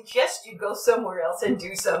 I suggest you go somewhere else and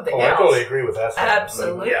do something else. I totally agree with that.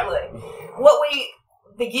 Absolutely. Yeah. What we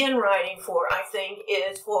begin writing for, I think,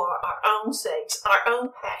 is for our own sakes, our own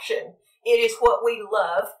passion. It is what we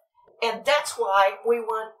love, and that's why we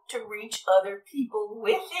want to reach other people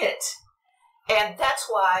with it. And that's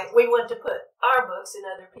why we want to put our books in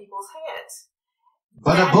other people's hands.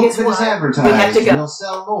 But That a book is that is why we have advertised to go. will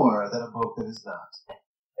sell more than a book that is not.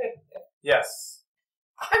 Yes.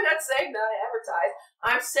 I'm not saying not advertise.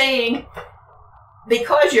 I'm saying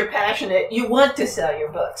because you're passionate, you want to sell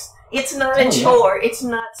your books. It's not a chore. It's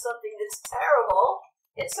not something that's terrible.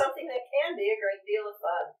 It's something that can be a great deal of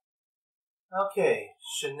fun. Okay,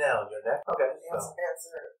 Chanel, you're next. Okay. So.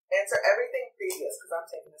 Answer everything previous because I'm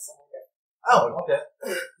taking this somewhere different. Oh, okay.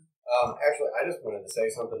 Actually, I just wanted to say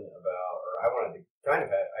something about, or I kind of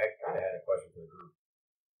had a question for the group.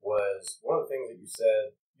 Was one of the things that you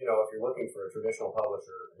said, you know, if you're looking for a traditional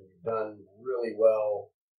publisher and you've done really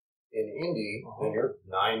well in indie, then you're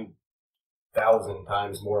 9,000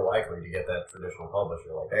 times more likely to get that traditional publisher.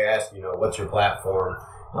 Like they ask, you know, what's your platform?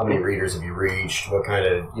 How many readers have you reached? What kind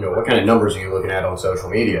of numbers are you looking at on social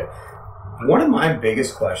media? One of my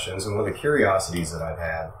biggest questions and one of the curiosities that I've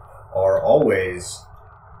had are always,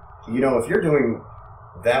 you know, if you're doing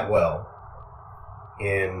that well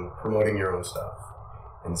in promoting your own stuff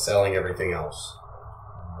and selling everything else,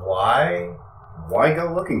 why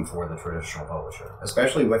go looking for the traditional publisher?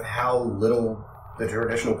 Especially with how little the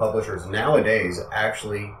traditional publishers nowadays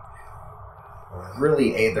actually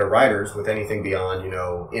really aid their writers with anything beyond, you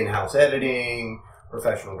know, in-house editing,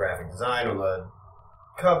 professional graphic design on the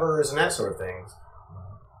covers and that sort of things.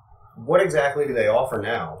 What exactly do they offer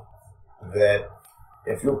now that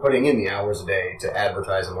if you're putting in the hours a day to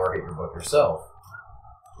advertise and market your book yourself,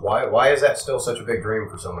 why is that still such a big dream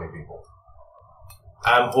for so many people?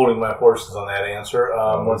 I'm holding my horses on that answer.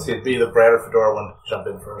 Once it'd be the Brad or Fedora one to jump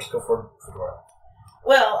in first. Go for Fedora.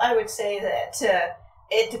 Well, I would say that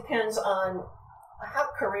it depends on how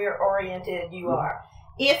career-oriented you are.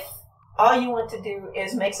 If all you want to do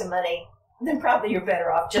is make some money, then probably you're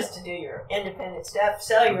better off just to do your independent stuff,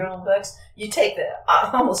 sell your own books. You take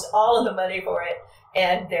almost all of the money for it,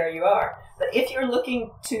 and there you are. But if you're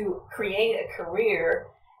looking to create a career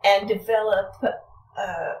and develop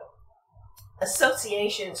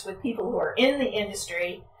associations with people who are in the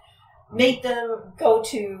industry, make them go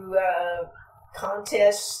to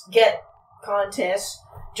contests, get contests,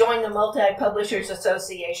 join the Multi-Publishers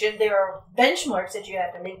Association. There are benchmarks that you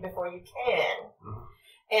have to meet before you can.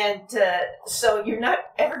 And so you're not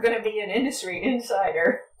ever going to be an industry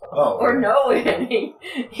insider or know any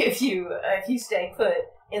if you stay put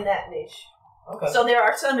in that niche. Okay. So there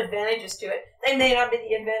are some advantages to it. They may not be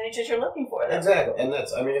the advantages you're looking for, though. Exactly. And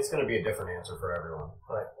it's going to be a different answer for everyone.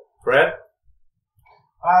 Right. Brad?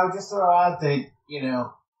 I would just throw out that, you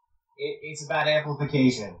know, it's about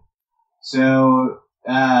amplification. So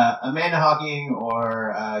Amanda Hawking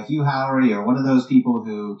or Hugh Howry or one of those people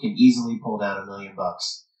who can easily pull down $1 million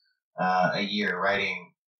a year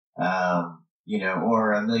writing, you know,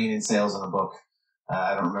 or $1 million in sales on a book.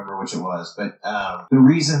 I don't remember which it was, but the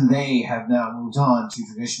reason they have now moved on to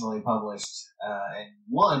traditionally published, and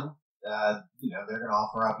one, you know, they're going to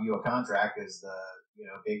offer up you a contract as the, you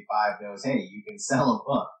know, Big Five knows, hey, you can sell a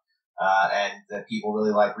book, and that people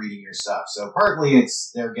really like reading your stuff. So partly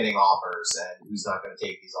it's they're getting offers, and who's not going to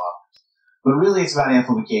take these offers. But really it's about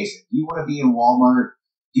amplification. If you want to be in Walmart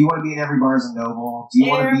Do you want to be in every Barnes and Noble? Do you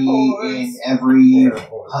want to be in Airports. every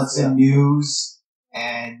Airports, Hudson News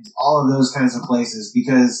and all of those kinds of places?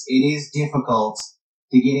 Because it is difficult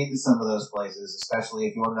to get into some of those places, especially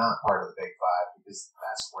if you're not part of the Big Five, because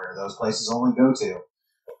that's where those places only go to.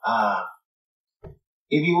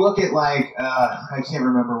 If you look at, like, I can't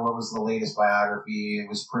remember what was the latest biography. It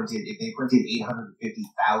was printed, they printed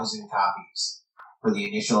 850,000 copies for the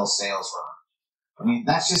initial sales run. I mean,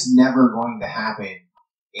 that's just never going to happen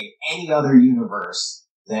in any other universe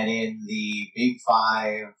than in the Big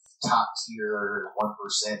Five, top tier,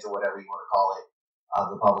 1% or whatever you want to call it, of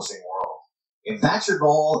the publishing world. If that's your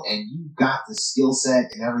goal and you've got the skill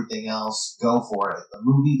set and everything else, go for it. The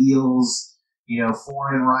movie deals,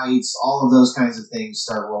 foreign rights, all of those kinds of things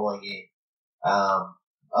start rolling in.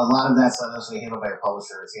 A lot of that's not necessarily handled by your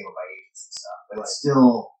publisher, it's handled by agents and stuff, but it's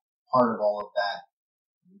still part of all of that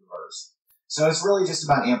universe. So it's really just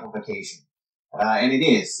about amplification. And it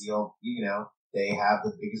is. They have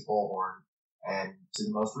the biggest bullhorn and to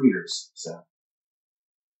the most readers. So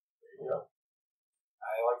there you go.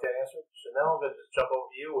 I like that answer. Chanel, I'm going to just jump over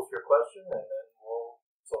to you with your question, and then we'll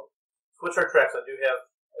switch our tracks. I do have,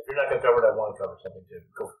 if you're not going to cover it, I want to cover something too.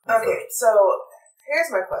 Go. Okay, so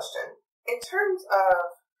here's my question. In terms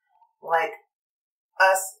of, like,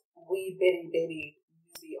 us wee bitty baby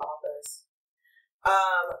newbie authors,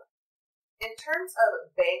 in terms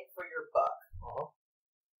of bang for your buck,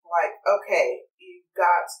 like, okay, you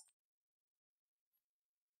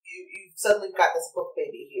suddenly got this book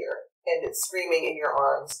baby here, and it's screaming in your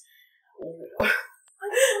arms.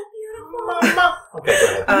 Mama. Okay, go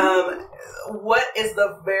ahead. What is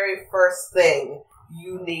the very first thing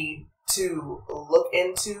you need to look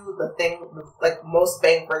into? The thing, like, most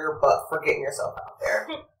bang for your buck for getting yourself out there.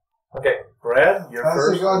 Okay, Brad, you're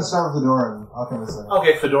first. So go ahead and start with Fedora, and I'll come in a second.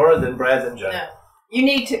 Okay, Fedora, then Brad, then Jen. No. You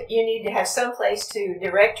need to have some place to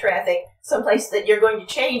direct traffic, some place that you're going to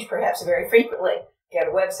change perhaps very frequently. Get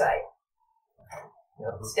a website.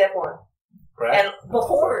 Yep. Step one. Brad? And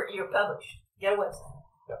before you're published, get a website.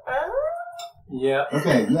 Yeah.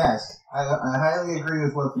 Okay, yes. I highly agree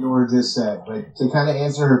with what Fedora just said, but to kind of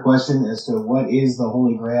answer her question as to what is the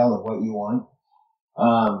holy grail of what you want,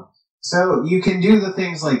 so you can do the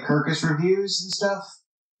things like Kirkus reviews and stuff,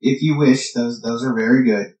 if you wish. Those are very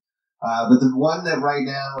good. But the one that right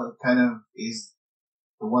now kind of is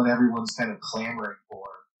the one everyone's kind of clamoring for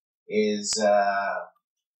is,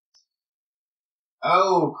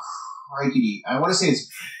 crikey. I want to say it's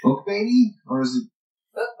Book Baby, or is it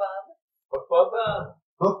BookBub.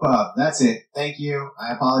 BookBub, that's it. Thank you.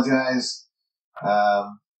 I apologize.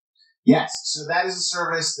 Yes, so that is a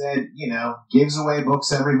service that, gives away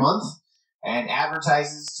books every month and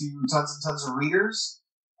advertises to tons and tons of readers.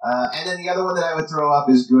 And then the other one that I would throw up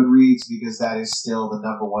is Goodreads, because that is still the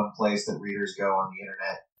number one place that readers go on the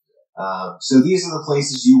internet. So these are the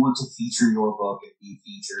places you want to feature your book and be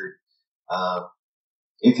featured.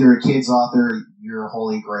 If you're a kid's author, your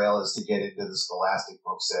holy grail is to get into the Scholastic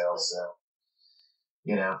book sales. So,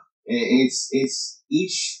 it's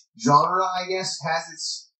each genre, I guess, has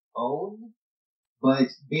its own. But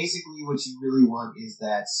basically what you really want is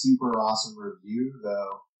that super awesome review,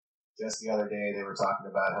 though. Just the other day they were talking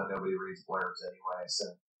about how nobody reads blurbs anyway, so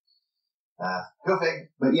go fig.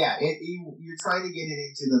 But yeah, you're trying to get it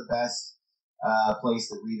into the best place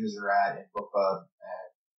that readers are at, and BookBub,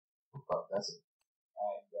 that's it.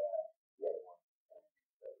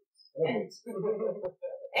 And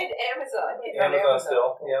And Amazon. Amazon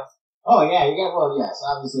still, yeah. Oh yeah, yes,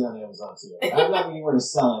 obviously on Amazon too. I'm not anywhere to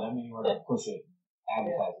sell it, I'm anywhere to push it,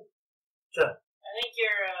 advertise it. Sure. I think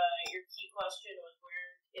your key question was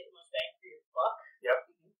where to get the most bang for your buck. Yep.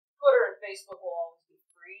 Twitter and Facebook will always be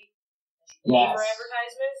free. Pay Yes. for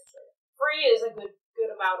advertisements. Free is a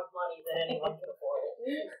good amount of money that anyone can afford.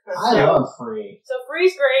 I love free. So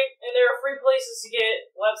free's great, and there are free places to get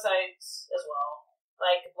websites as well,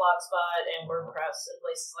 like Blogspot and WordPress and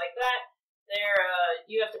places like that.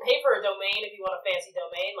 You have to pay for a domain if you want a fancy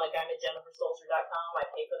domain, like I'm at jenniferstolzer.com. I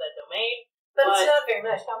pay for that domain. But it's not very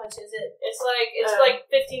much. How much is it? It's like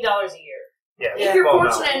 $15 a year. Yeah. If you're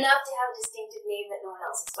fortunate enough to have a distinctive name that no one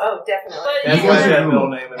else has. Oh, definitely. But That's why you have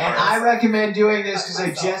middle name And I recommend doing this because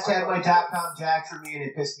I just had my .com jacked for me and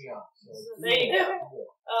it pissed me off. So, there you go.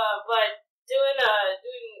 But doing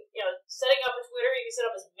setting up a Twitter, you can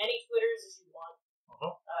set up as many Twitters as you want,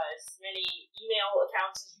 as many email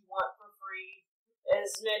accounts as you want for free,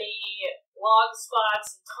 as many blog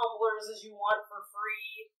spots and Tumblrs as you want for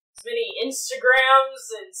free, as many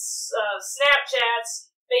Instagrams and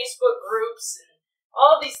Snapchats, Facebook groups, and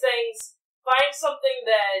all of these things. Find something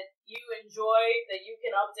that you enjoy, that you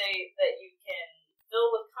can update, that you can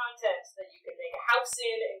filled with content that you can make a house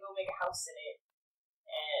in and go make a house in it.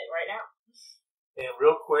 And right now. And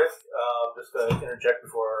real quick, just to interject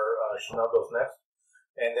before Chanel goes next,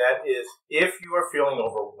 and that is if you are feeling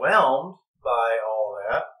overwhelmed by all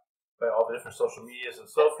that, by all the different social medias and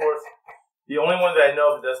so forth, the only one that I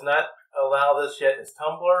know that does not allow this yet is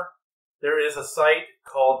Tumblr. There is a site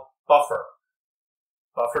called Buffer.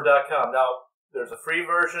 Buffer.com. Now, there's a free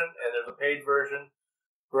version and there's a paid version.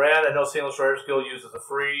 Brad, I know St. Louis Writers Guild uses the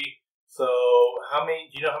free. So,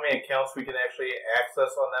 do you know how many accounts we can actually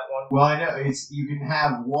access on that one? Well, I know you can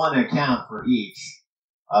have one account for each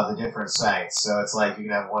of the different sites. So it's like you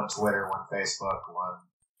can have one Twitter, one Facebook, one.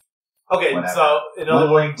 Okay, whatever. so in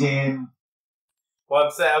other one LinkedIn. Well,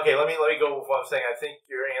 I'm saying, okay, let me go with what I'm saying. I think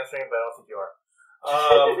you're answering, but I don't think you are.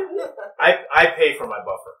 I pay for my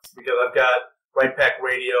Buffer because I've got Right Pack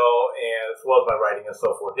Radio and as well as my writing and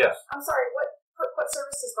so forth. Yes. I'm sorry. What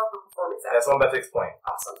service does Buffer perform exactly? That's what I'm about to explain.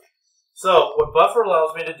 Awesome. So what Buffer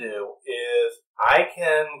allows me to do is I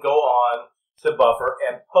can go on to Buffer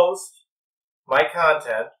and post my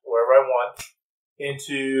content wherever I want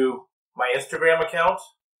into my Instagram account,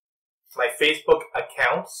 my Facebook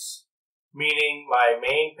accounts, meaning my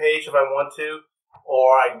main page if I want to,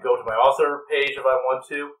 or I can go to my author page if I want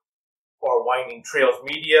to, or Winding Trails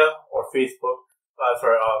Media, or Facebook,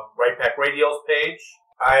 Right Pack Radio's page.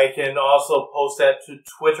 I can also post that to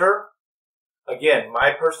Twitter. Again,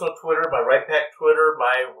 my personal Twitter, my Right Pack Twitter,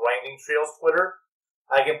 my Winding Trails Twitter.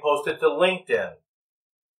 I can post it to LinkedIn.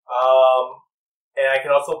 And I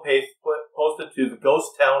can also post it to the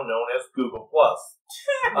ghost town known as Google+.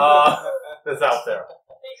 That's out there.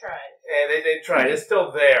 They tried. And they tried. It's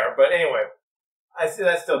still there. But anyway, I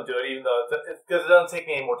still do it, even though because it doesn't take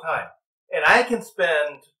me any more time. And I can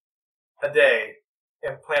spend a day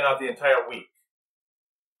and plan out the entire week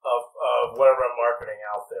of whatever I'm marketing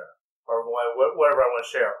out there, or whatever I want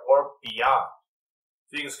to share, or beyond.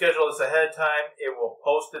 So you can schedule this ahead of time. It will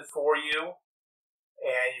post it for you,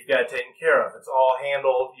 and you've got it taken care of. It's all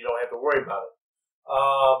handled. You don't have to worry about it.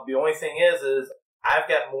 The only thing is I've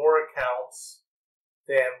got more accounts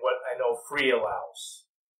than what I know free allows.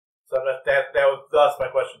 So that's my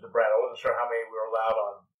question to Brad. I wasn't sure how many we were allowed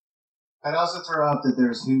on. I'd also throw out that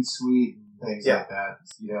there's Hootsuite and things like that.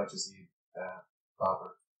 You don't just need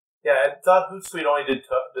Buffer. Yeah, I thought Hootsuite only did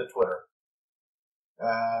Twitter.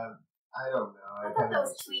 I don't know. I thought that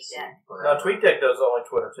was TweetDeck. No, TweetDeck does only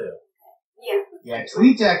Twitter too. Yeah. Yeah,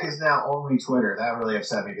 TweetDeck is now only Twitter. That really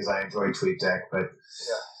upset me because I enjoy TweetDeck, but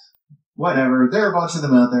whatever. There are a bunch of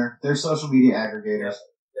them out there. They're social media aggregators.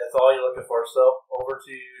 That's all you're looking for. So over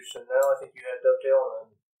to Chanel. I think you had Dovetail, and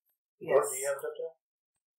then Yes. do you have Dovetail?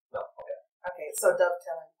 No. Okay. Okay, so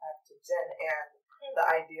dovetailing back to Jen and the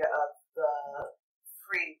idea of the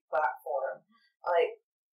free platform, like,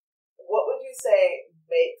 what would you say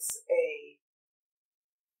makes a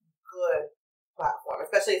good platform,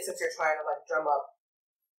 especially since you're trying to like drum up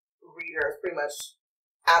readers pretty much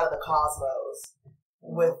out of the cosmos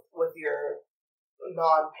with your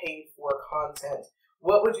non-paid for content?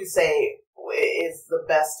 What would you say is the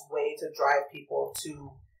best way to drive people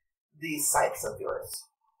to these sites of yours?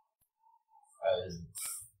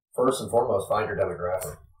 First and foremost, find your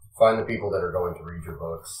demographic. Find the people that are going to read your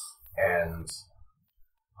books. And,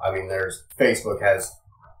 I mean, Facebook has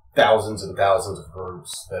thousands and thousands of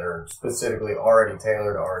groups that are specifically already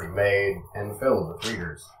tailored, already made, and filled with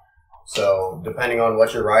readers. So, depending on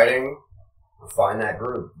what you're writing, find that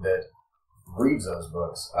group that reads those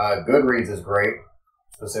books. Goodreads is great,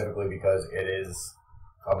 specifically because it is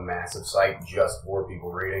a massive site just for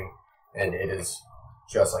people reading, and it is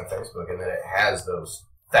just like Facebook, and then it has those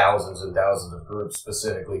thousands and thousands of groups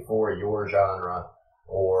specifically for your genre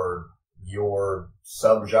or your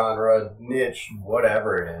subgenre, niche,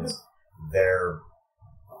 whatever it is.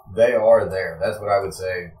 They are there. That's what I would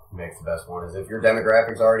say makes the best one, is if your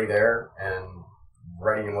demographic's already there and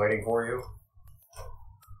ready and waiting for you.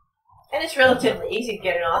 And it's relatively easy to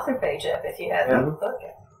get an author page up if you have a book.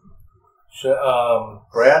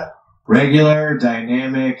 Brad? Regular,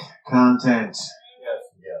 dynamic content.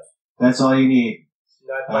 Yes. That's all you need.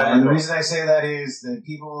 And the book. reason I say that is that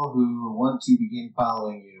people who want to begin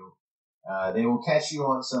following you, they will catch you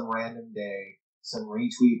on some random day, some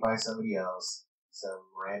retweet by somebody else, some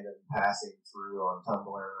random passing through on Tumblr,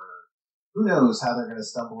 or who knows how they're going to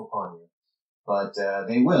stumble upon you. But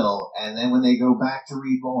they will, and then when they go back to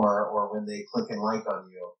read more, or when they click and like on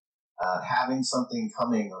you, having something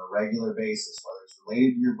coming on a regular basis, whether it's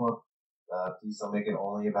related to your book, please don't make it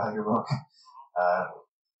only about your book.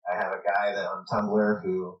 I have a guy that on Tumblr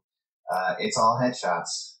who, it's all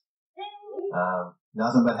headshots.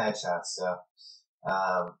 Nothing but headshots. So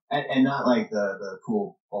And not like the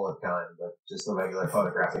cool bullet kind, but just the regular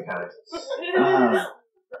photographic kind. I don't know.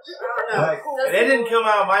 And it didn't come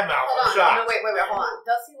out of my mouth. I'm shocked. No, wait, hold on.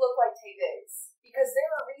 Does he look like Tay Diggs? Because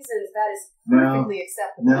there are reasons that is perfectly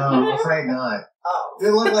acceptable. No, I'm afraid not. Oh.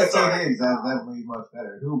 It looked like Tay Diggs. That would be much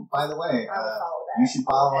better. Who, by the way, you should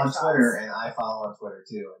follow on Twitter, and I follow on Twitter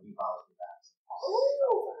too, and he follows me back.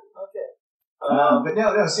 Okay. But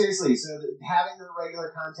no, seriously. So having the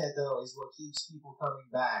regular content though is what keeps people coming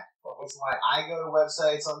back. It's why I go to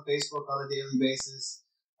websites on Facebook on a daily basis.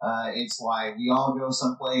 It's why we all go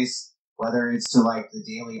someplace, whether it's to like the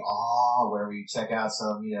Daily Awe, where we check out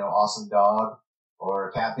some awesome dog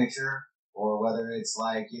or cat picture, or whether it's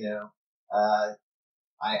like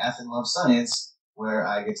I effing love science, where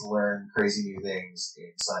I get to learn crazy new things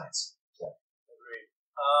in science. So. Agreed.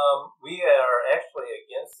 We are actually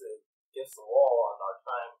against the wall on our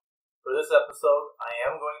time for this episode. I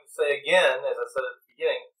am going to say again, as I said at the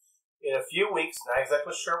beginning, in a few weeks, not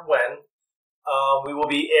exactly sure when, we will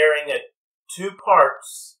be airing a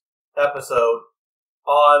 2-parts episode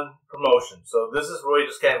on promotion. So this is really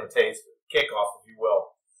just kind of a kickoff, if you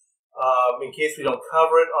will. In case we don't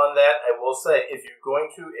cover it on that, I will say, if you're going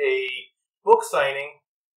to a book signing,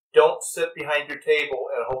 don't sit behind your table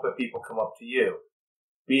and hope that people come up to you.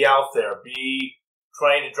 Be out there. Be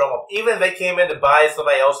trying to drum up. Even if they came in to buy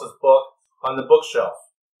somebody else's book on the bookshelf,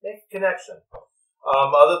 make a connection.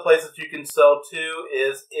 Other places you can sell to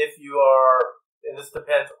is if you are, and this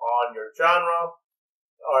depends on your genre,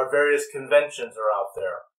 our various conventions are out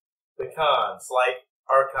there. The cons, like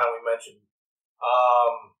our con we mentioned,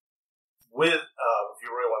 if you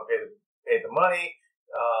really want to pay the money,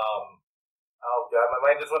 oh god, my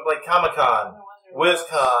mind just went like Comic-Con,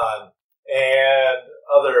 WizCon, and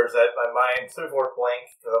others that my mind sort of went blank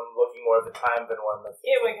because I'm looking more at the time than one.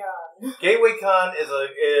 GatewayCon. GatewayCon is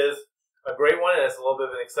a great one, and it's a little bit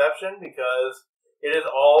of an exception because it is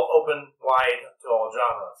all open wide to all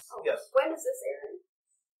genres. Oh, yes. When is this airing?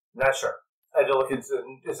 Not sure. I had to look. It's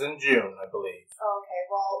in June, I believe. Oh, okay,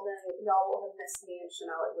 well then y'all will have missed me and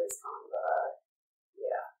Chanel at WizCon, but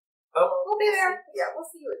yeah. Oh, we'll be there. Yeah, we'll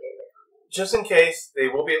see you at GatewayCon. Just in case, they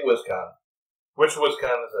will be at WizCon. Which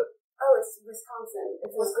WizCon is it? Oh, it's Wisconsin.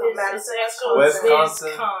 It's Madison,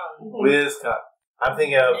 Wisconsin. WizCon. I'm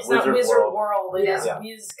thinking of It's Wizard not Wizard World. World. It is Yeah.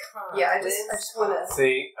 WizCon. Yeah, I just want to.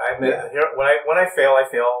 See, here when I fail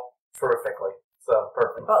terrifically. So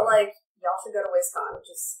perfect. But like, y'all should go to WizCon, which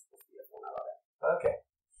is beautiful. I love it. Okay.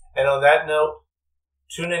 And on that note,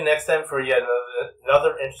 tune in next time for yet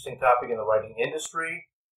another interesting topic in the writing industry.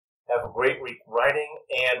 Have a great week writing,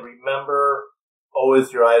 and remember,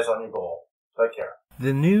 always your eyes on your goal. Take care.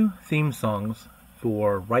 The new theme songs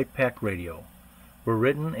for Right Pack Radio were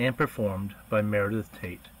written and performed by Meredith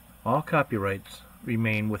Tate. All copyrights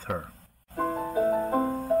remain with her.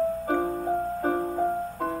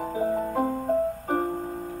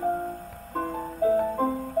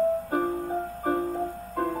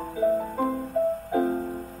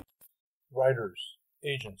 Writers,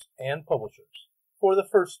 agents, and publishers, for the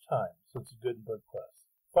first time since Gutenberg Press,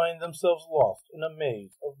 find themselves lost in a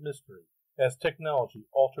maze of mystery as technology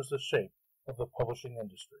alters the shape of the publishing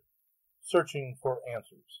industry. Searching for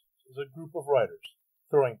Answers is a group of writers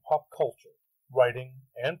throwing pop culture, writing,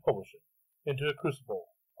 and publishing into a crucible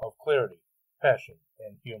of clarity, passion,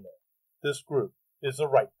 and humor. This group is the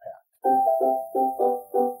Right Pack.